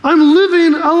 I'm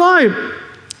living a lie.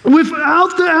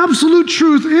 Without the absolute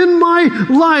truth in my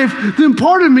life, then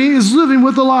part of me is living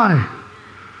with a lie.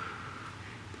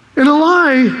 And a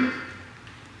lie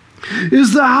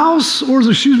is the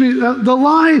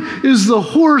lie is the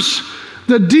horse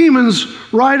that demons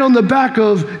ride on the back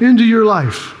of into your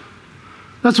life.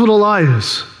 That's what a lie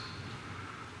is.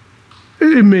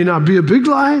 It may not be a big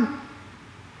lie,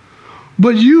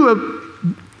 but you have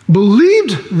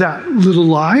believed that little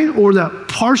lie or that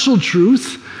partial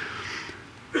truth,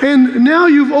 and now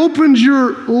you've opened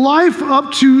your life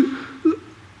up to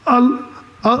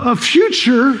a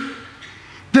future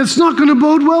that's not going to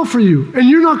bode well for you, and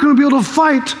you're not going to be able to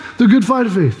fight the good fight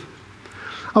of faith.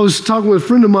 I was talking with a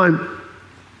friend of mine,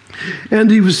 and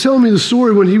he was telling me the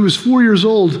story when he was 4 years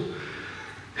old.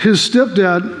 His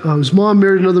stepdad, his mom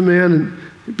married another man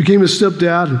and became his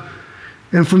stepdad.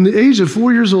 And from the age of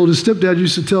 4 years old, his stepdad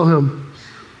used to tell him,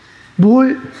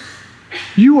 boy,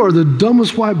 you are the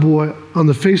dumbest white boy on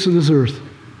the face of this earth.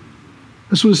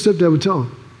 That's what his stepdad would tell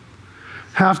him.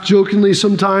 Half jokingly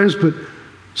sometimes, but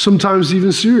sometimes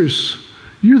even serious.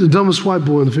 You're the dumbest white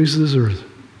boy on the face of this earth.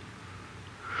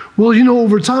 Well,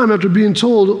 over time, after being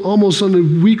told almost on a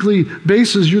weekly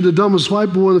basis, you're the dumbest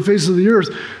white boy on the face of the earth,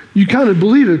 you kind of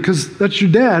believe it because that's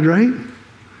your dad, right?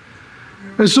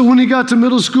 And so when he got to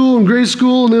middle school and grade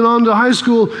school and then on to high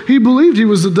school, he believed he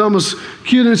was the dumbest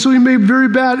kid. And so he made very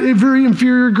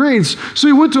inferior grades. So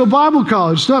he went to a Bible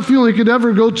college, not feeling he could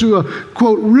ever go to a,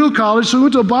 quote, real college. So he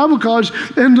went to a Bible college,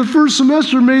 and the first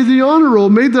semester made the honor roll,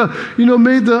 made the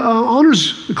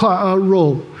honors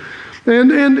roll.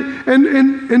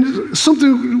 And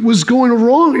something was going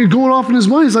off in his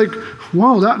mind. He's like,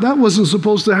 wow, that wasn't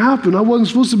supposed to happen. I wasn't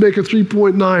supposed to make a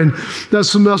 3.9 that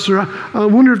semester. I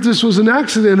wonder if this was an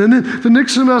accident. And then the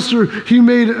next semester, he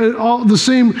made all the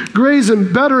same grades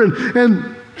and better.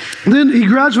 And then he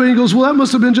graduated and he goes, well, that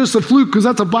must have been just a fluke because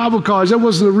that's a Bible college. That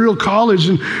wasn't a real college.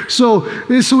 And so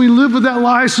he lived with that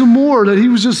lie some more, that he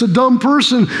was just a dumb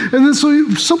person. And then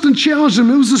something challenged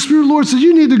him. It was the Spirit of the Lord said,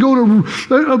 you need to go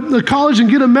to a college and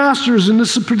get a master's in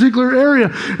this particular area.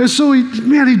 And so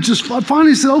he just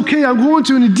finally said, okay, I'm going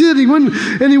to. And he did. He went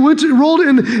to enrolled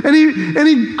and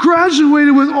he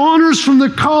graduated with honors from the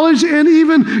college and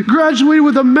even graduated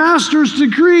with a master's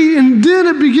degree. And then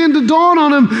it began to dawn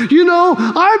on him,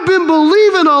 I've been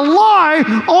believing a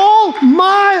lie all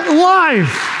my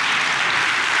life.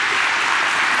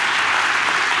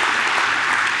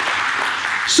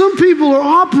 Some people are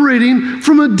operating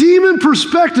from a demon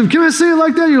perspective. Can I say it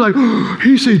like that? You're like, oh,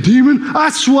 he say demon?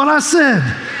 That's what I said.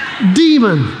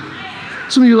 Demon.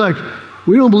 Some of you are like,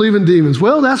 we don't believe in demons.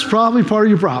 Well, that's probably part of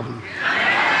your problem.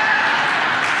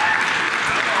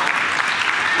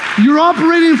 You're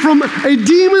operating from a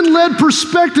demon-led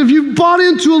perspective. You've bought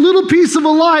into a little piece of a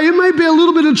lie. It may be a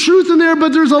little bit of truth in there,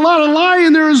 but there's a lot of lie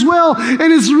in there as well.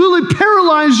 And it's really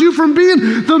paralyzed you from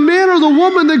being the man or the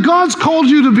woman that God's called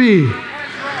you to be.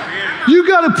 You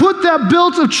got to put that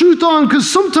belt of truth on,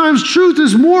 because sometimes truth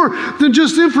is more than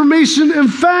just information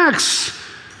and facts.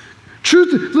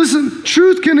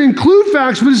 Truth can include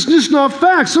facts, but it's just not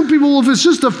facts. Some people, if it's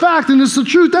just a fact and it's the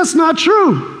truth, that's not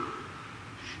true.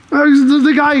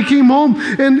 The guy, he came home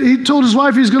and he told his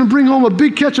wife he's going to bring home a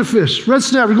big catch of fish, red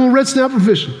snapper. We're going red snapper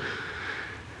fishing.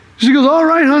 She goes, all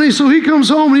right, honey. So he comes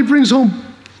home and he brings home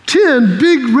 10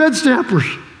 big red snappers.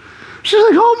 She's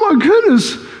like, oh my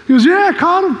goodness. He goes, yeah, I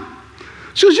caught them.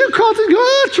 She goes, you caught them? He goes,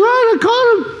 oh, that's right, I caught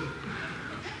them.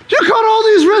 You caught all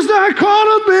these red snappers. I caught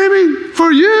them, baby,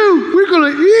 for you. We're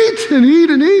going to eat and eat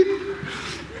and eat.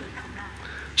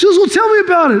 She goes, well, tell me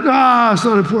about it. It's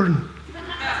not important.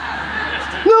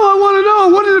 No, I want to know.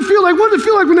 What did it feel like? What did it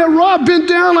feel like when that rod bent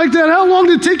down like that? How long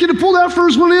did it take you to pull that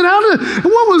first one in?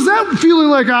 What was that feeling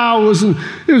like?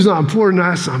 It was not important.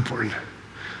 That's not important.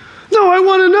 No, I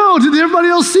want to know. Did everybody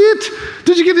else see it?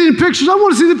 Did you get any pictures? I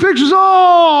want to see the pictures.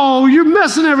 Oh, you're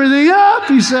messing everything up,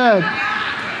 he said.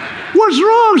 What's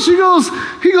wrong? He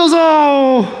goes,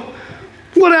 oh,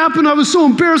 what happened? I was so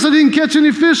embarrassed I didn't catch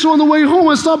any fish. So on the way home,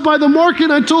 I stopped by the market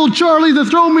and I told Charlie to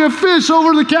throw me a fish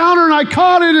over the counter, and I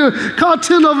caught it and caught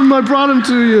 10 of them. I brought them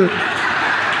to you.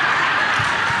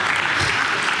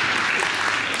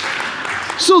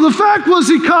 So the fact was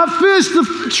he caught fish.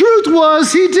 The truth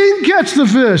was he didn't catch the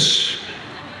fish.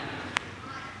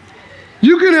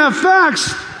 You can have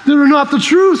facts that are not the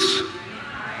truth.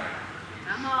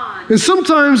 And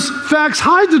sometimes facts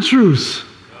hide the truth.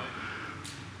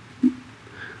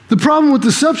 The problem with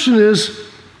deception is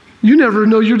you never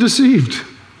know you're deceived.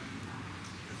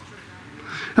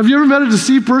 Have you ever met a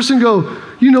deceived person and go,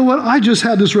 you know what, I just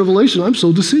had this revelation, I'm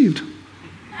so deceived.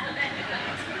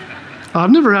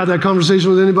 I've never had that conversation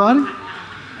with anybody.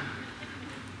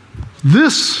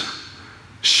 This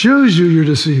shows you you're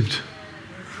deceived.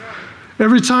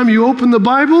 Every time you open the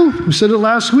Bible, we said it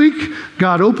last week,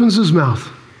 God opens his mouth.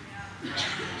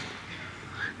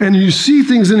 And you see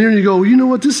things in here and you go, you know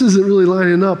what, this isn't really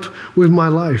lining up with my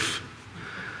life.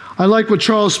 I like what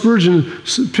Charles Spurgeon,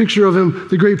 picture of him,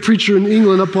 the great preacher in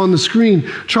England up on the screen.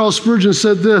 Charles Spurgeon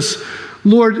said this,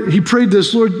 Lord, he prayed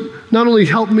this, Lord, not only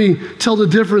help me tell the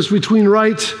difference between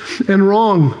right and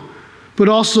wrong, but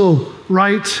also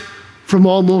right from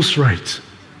almost right.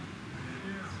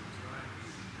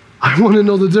 I want to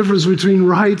know the difference between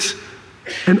right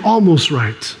and almost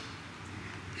right.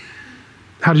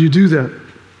 How do you do that?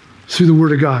 Through the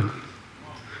Word of God.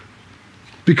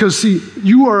 Because, see,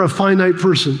 you are a finite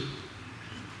person.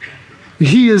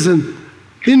 He is an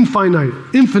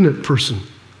infinite person.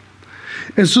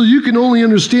 And so you can only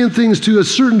understand things to a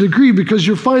certain degree because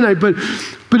you're finite, but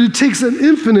it takes an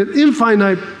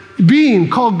infinite being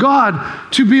called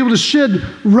God to be able to shed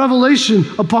revelation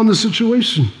upon the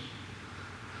situation.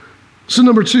 So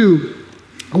number 2,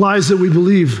 lies that we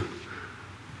believe.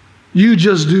 You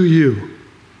just do you.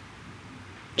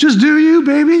 Just do you,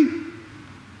 baby.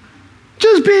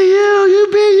 Just be you. You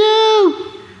be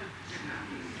you.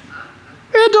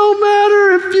 It don't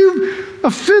matter if you've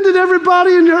offended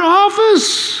everybody in your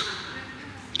office.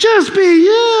 Just be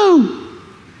you.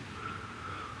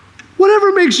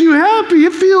 Whatever makes you happy,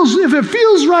 if it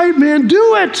feels right, man,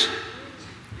 do it.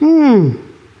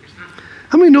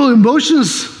 How many know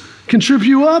emotions can trip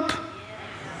you up?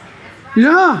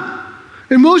 Yeah.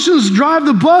 Emotions drive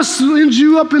the bus and ends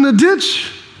you up in a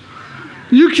ditch.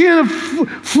 You can't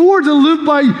afford to live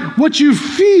by what you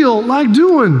feel like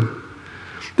doing.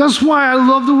 That's why I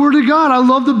love the Word of God. I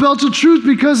love the belt of truth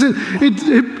because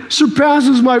it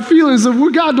surpasses my feelings.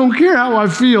 God don't care how I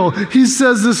feel. He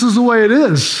says this is the way it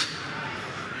is.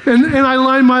 And I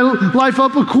line my life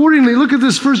up accordingly. Look at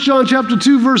this, 1 John chapter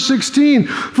 2, verse 16.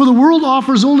 For the world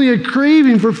offers only a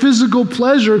craving for physical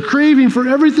pleasure, a craving for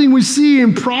everything we see,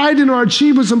 and pride in our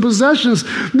achievements and possessions.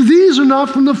 These are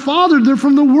not from the Father, they're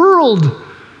from the world.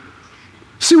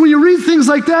 See, when you read things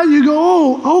like that, you go,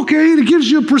 oh, okay, it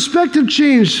gives you a perspective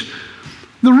change.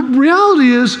 The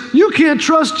reality is, you can't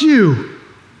trust you.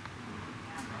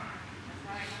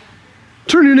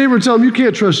 Turn to your neighbor and tell them, you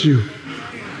can't trust you.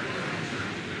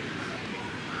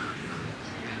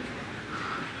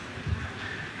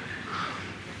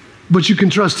 But you can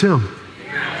trust him.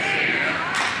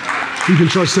 You can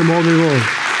trust him all day long.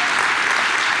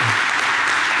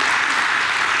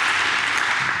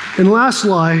 And last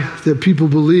lie that people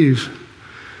believe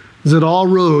is that all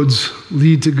roads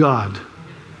lead to God.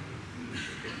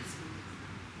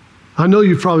 I know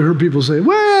you've probably heard people say,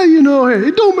 well, hey,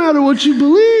 it don't matter what you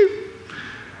believe.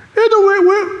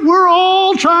 We're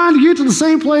all trying to get to the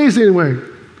same place anyway.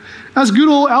 That's good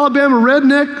old Alabama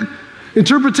redneck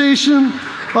interpretation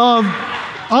of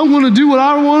I'm going to do what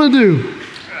I want to do.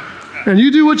 And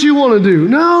you do what you want to do.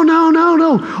 No.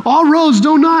 All roads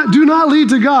do not lead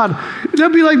to God.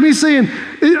 That'd be like me saying,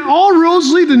 all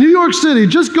roads lead to New York City.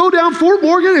 Just go down Fort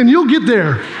Morgan and you'll get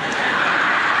there.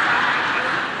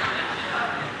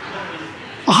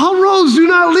 All roads do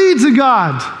not lead to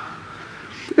God.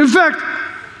 In fact,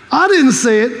 I didn't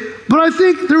say it, but I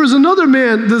think there was another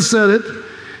man that said it.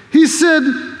 He said,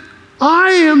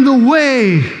 I am the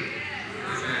way,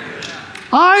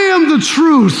 I am the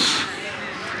truth,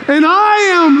 and I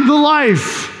am the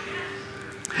life.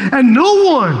 And no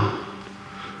one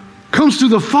comes to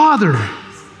the Father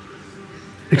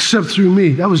except through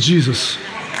me. That was Jesus.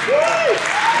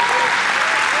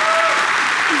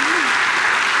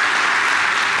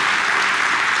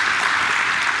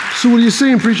 So what are you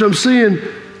saying, preacher? I'm saying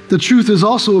the truth is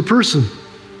also a person.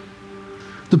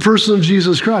 The person of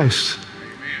Jesus Christ.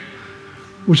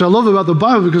 Which I love about the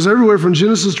Bible, because everywhere from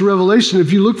Genesis to Revelation,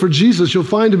 if you look for Jesus, you'll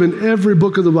find him in every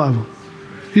book of the Bible.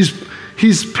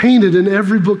 He's painted in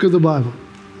every book of the Bible.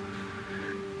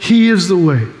 He is the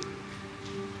way.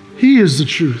 He is the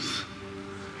truth.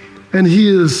 And he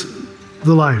is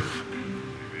the life.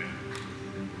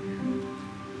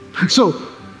 So,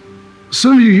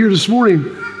 some of you here this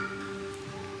morning,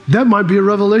 that might be a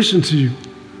revelation to you,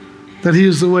 that he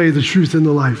is the way, the truth, and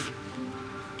the life.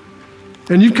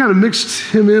 And you've kind of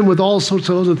mixed him in with all sorts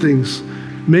of other things,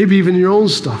 maybe even your own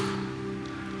stuff.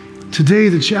 Today,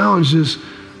 the challenge is,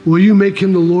 will you make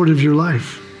him the Lord of your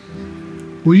life?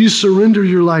 Will you surrender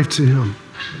your life to him?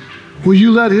 Will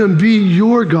you let him be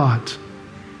your God?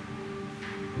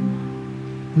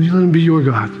 Will you let him be your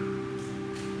God?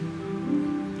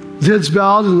 With heads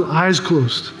bowed and eyes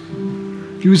closed.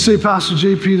 If you would say, Pastor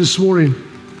JP, this morning,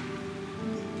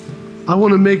 I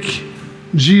want to make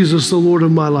Jesus the Lord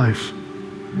of my life.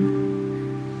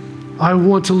 I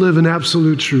want to live in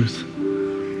absolute truth.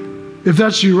 If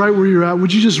that's you right where you're at,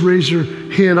 would you just raise your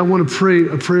hand? I want to pray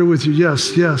a prayer with you.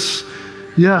 Yes, yes,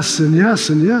 yes, and yes,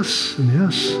 and yes, and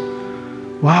yes.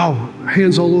 Wow,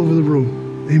 hands all over the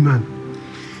room. Amen.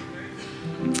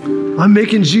 I'm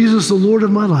making Jesus the Lord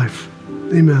of my life.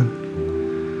 Amen.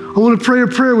 I want to pray a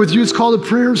prayer with you. It's called a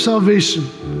prayer of salvation.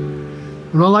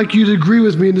 And I'd like you to agree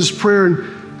with me in this prayer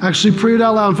and actually pray it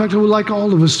out loud. In fact, I would like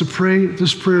all of us to pray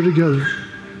this prayer together.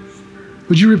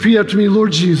 Would you repeat after me?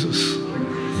 Lord Jesus,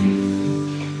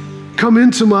 come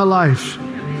into my life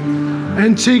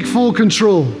and take full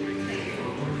control.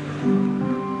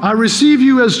 I receive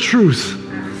you as truth.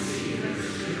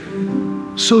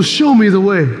 So show me the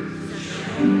way.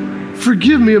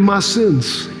 Forgive me of my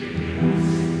sins.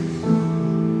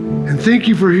 And thank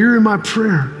you for hearing my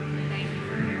prayer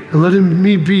and letting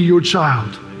me be your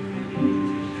child.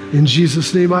 In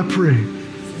Jesus' name I pray.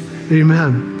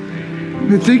 Amen.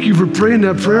 And thank you for praying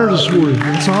that prayer this morning.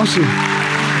 That's awesome.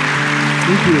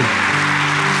 Thank you.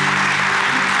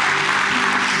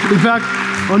 In fact,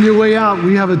 on your way out,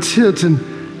 we have a tent, and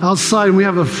outside we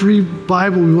have a free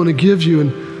Bible we want to give you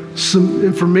and some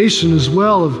information as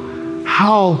well of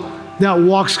how that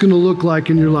walk's going to look like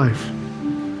in your life.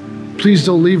 Please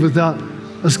don't leave without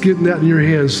us getting that in your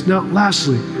hands. Now,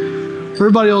 lastly, for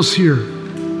everybody else here,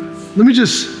 let me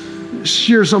just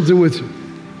share something with you.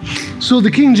 So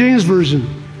the King James Version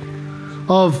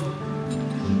of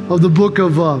the book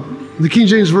of, the King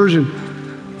James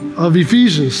Version of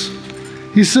Ephesians,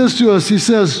 he says to us, he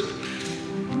says,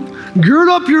 gird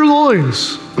up your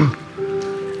loins.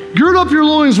 Gird up your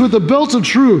loins with the belt of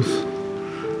truth.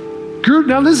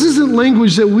 Now, this isn't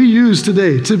language that we use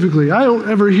today, typically. I don't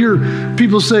ever hear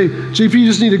people say, JP, you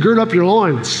just need to gird up your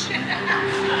loins.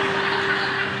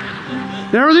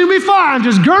 Everything will be fine.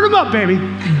 Just gird them up, baby.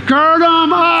 Gird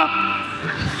them up.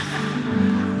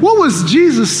 What was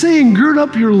Jesus saying, gird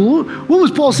up your loins? What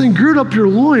was Paul saying, gird up your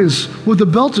loins with the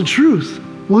belt of truth?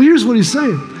 Well, here's what he's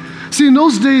saying. See, in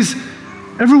those days,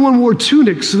 everyone wore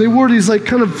tunics, so they wore these like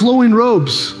kind of flowing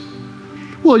robes.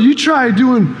 Well, you try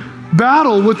doing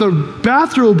battle with a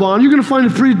bathrobe on, you're going to find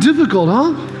it pretty difficult,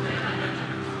 huh?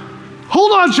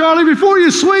 Hold on, Charlie, before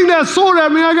you swing that sword at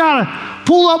me, I got to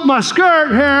pull up my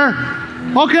skirt here.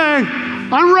 Okay,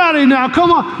 I'm ready now,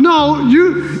 come on. No,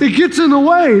 it gets in the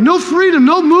way. No freedom,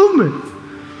 no movement.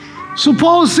 So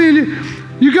Paul is saying,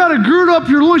 you got to gird up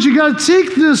your loins. You got to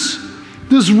take this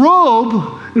this robe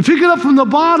and pick it up from the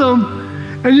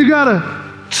bottom, and you got to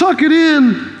tuck it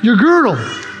in your girdle.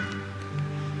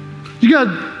 You got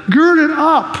to gird it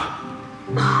up.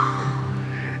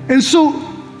 And so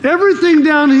everything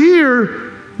down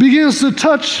here begins to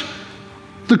touch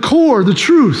the core, the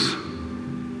truth,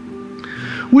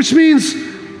 which means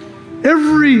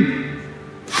every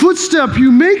footstep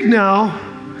you make now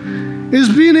is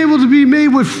being able to be made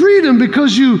with freedom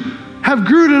because you have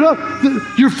girded up.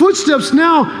 Your footsteps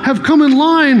now have come in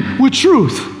line with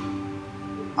truth.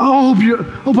 I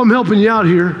hope I'm helping you out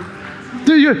here.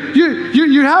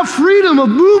 You have freedom of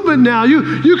movement now.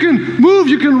 You can move,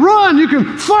 you can run, you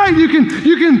can fight, you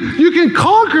can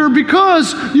conquer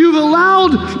because you've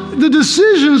allowed the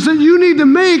decisions that you need to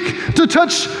make to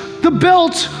touch the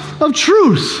belt of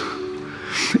truth.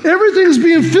 Everything's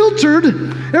being filtered.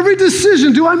 Every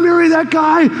decision, do I marry that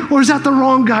guy or is that the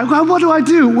wrong guy? What do I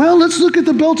do? Well, let's look at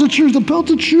the belt of truth. The belt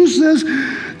of truth says,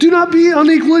 do not be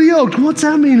unequally yoked. What's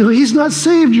that mean? He's not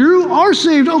saved. You are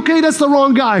saved. Okay, that's the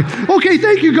wrong guy. Okay,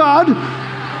 thank you, God.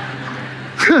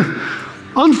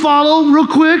 Unfollow real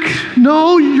quick.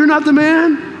 No, you're not the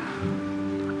man.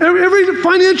 Every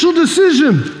financial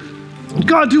decision.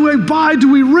 God, do we buy?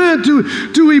 Do we rent?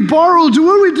 Do we borrow? What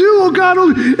do we do? Oh, God,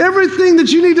 everything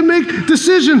that you need to make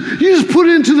decision, you just put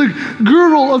it into the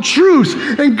girdle of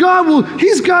truth. And God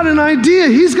He's got an idea.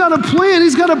 He's got a plan.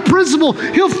 He's got a principle.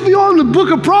 He'll fill in the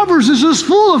book of Proverbs is just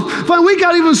full of, we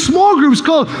got even small groups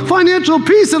called Financial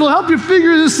Peace that'll help you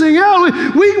figure this thing out.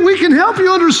 We can help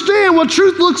you understand what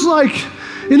truth looks like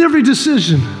in every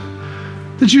decision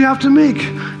that you have to make.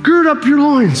 Gird up your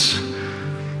loins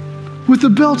with the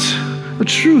belt of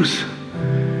truth.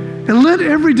 And let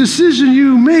every decision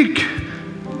you make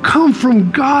come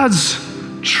from God's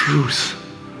truth.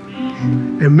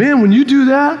 And man, when you do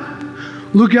that,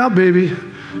 look out, baby.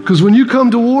 Because when you come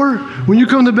to war, when you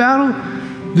come to battle,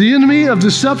 the enemy of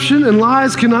deception and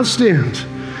lies cannot stand.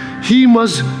 He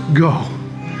must go.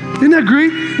 Isn't that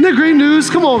great? Isn't that great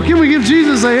news? Come on, can we give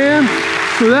Jesus a hand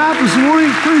for that this morning?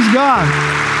 Praise God.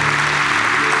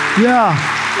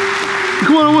 Yeah.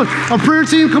 Come on, our prayer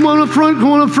team, come on up front.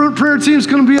 Come on up front. Prayer team's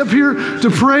going to be up here to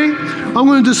pray. I'm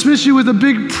going to dismiss you with a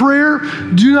big prayer.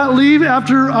 Do not leave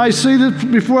after I say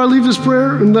that, before I leave this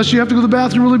prayer, unless you have to go to the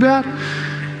bathroom really bad.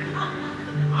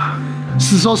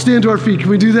 Let's all stand to our feet. Can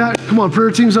we do that? Come on, prayer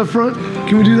team's up front.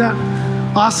 Can we do that?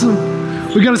 Awesome.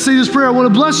 We got to say this prayer. I want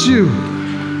to bless you.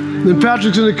 Then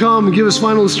Patrick's going to come and give us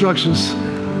final instructions.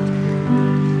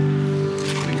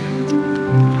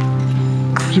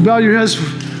 Would you bow your heads?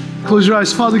 Close your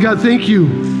eyes. Father God, thank you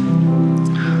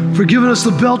for giving us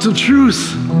the belt of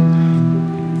truth.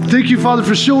 Thank you, Father,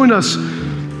 for showing us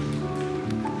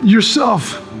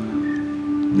yourself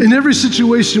in every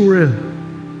situation we're in.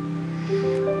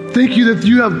 Thank you that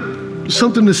you have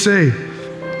something to say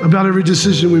about every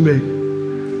decision we make.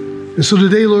 And so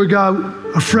today, Lord God,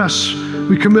 afresh,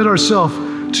 we commit ourselves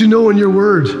to knowing your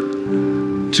word,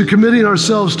 to committing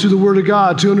ourselves to the word of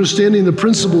God, to understanding the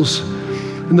principles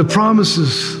and the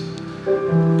promises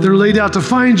that are laid out to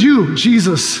find you,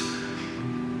 Jesus,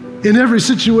 in every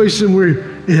situation we're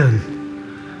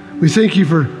in. We thank you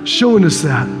for showing us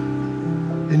that.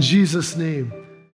 In Jesus' name.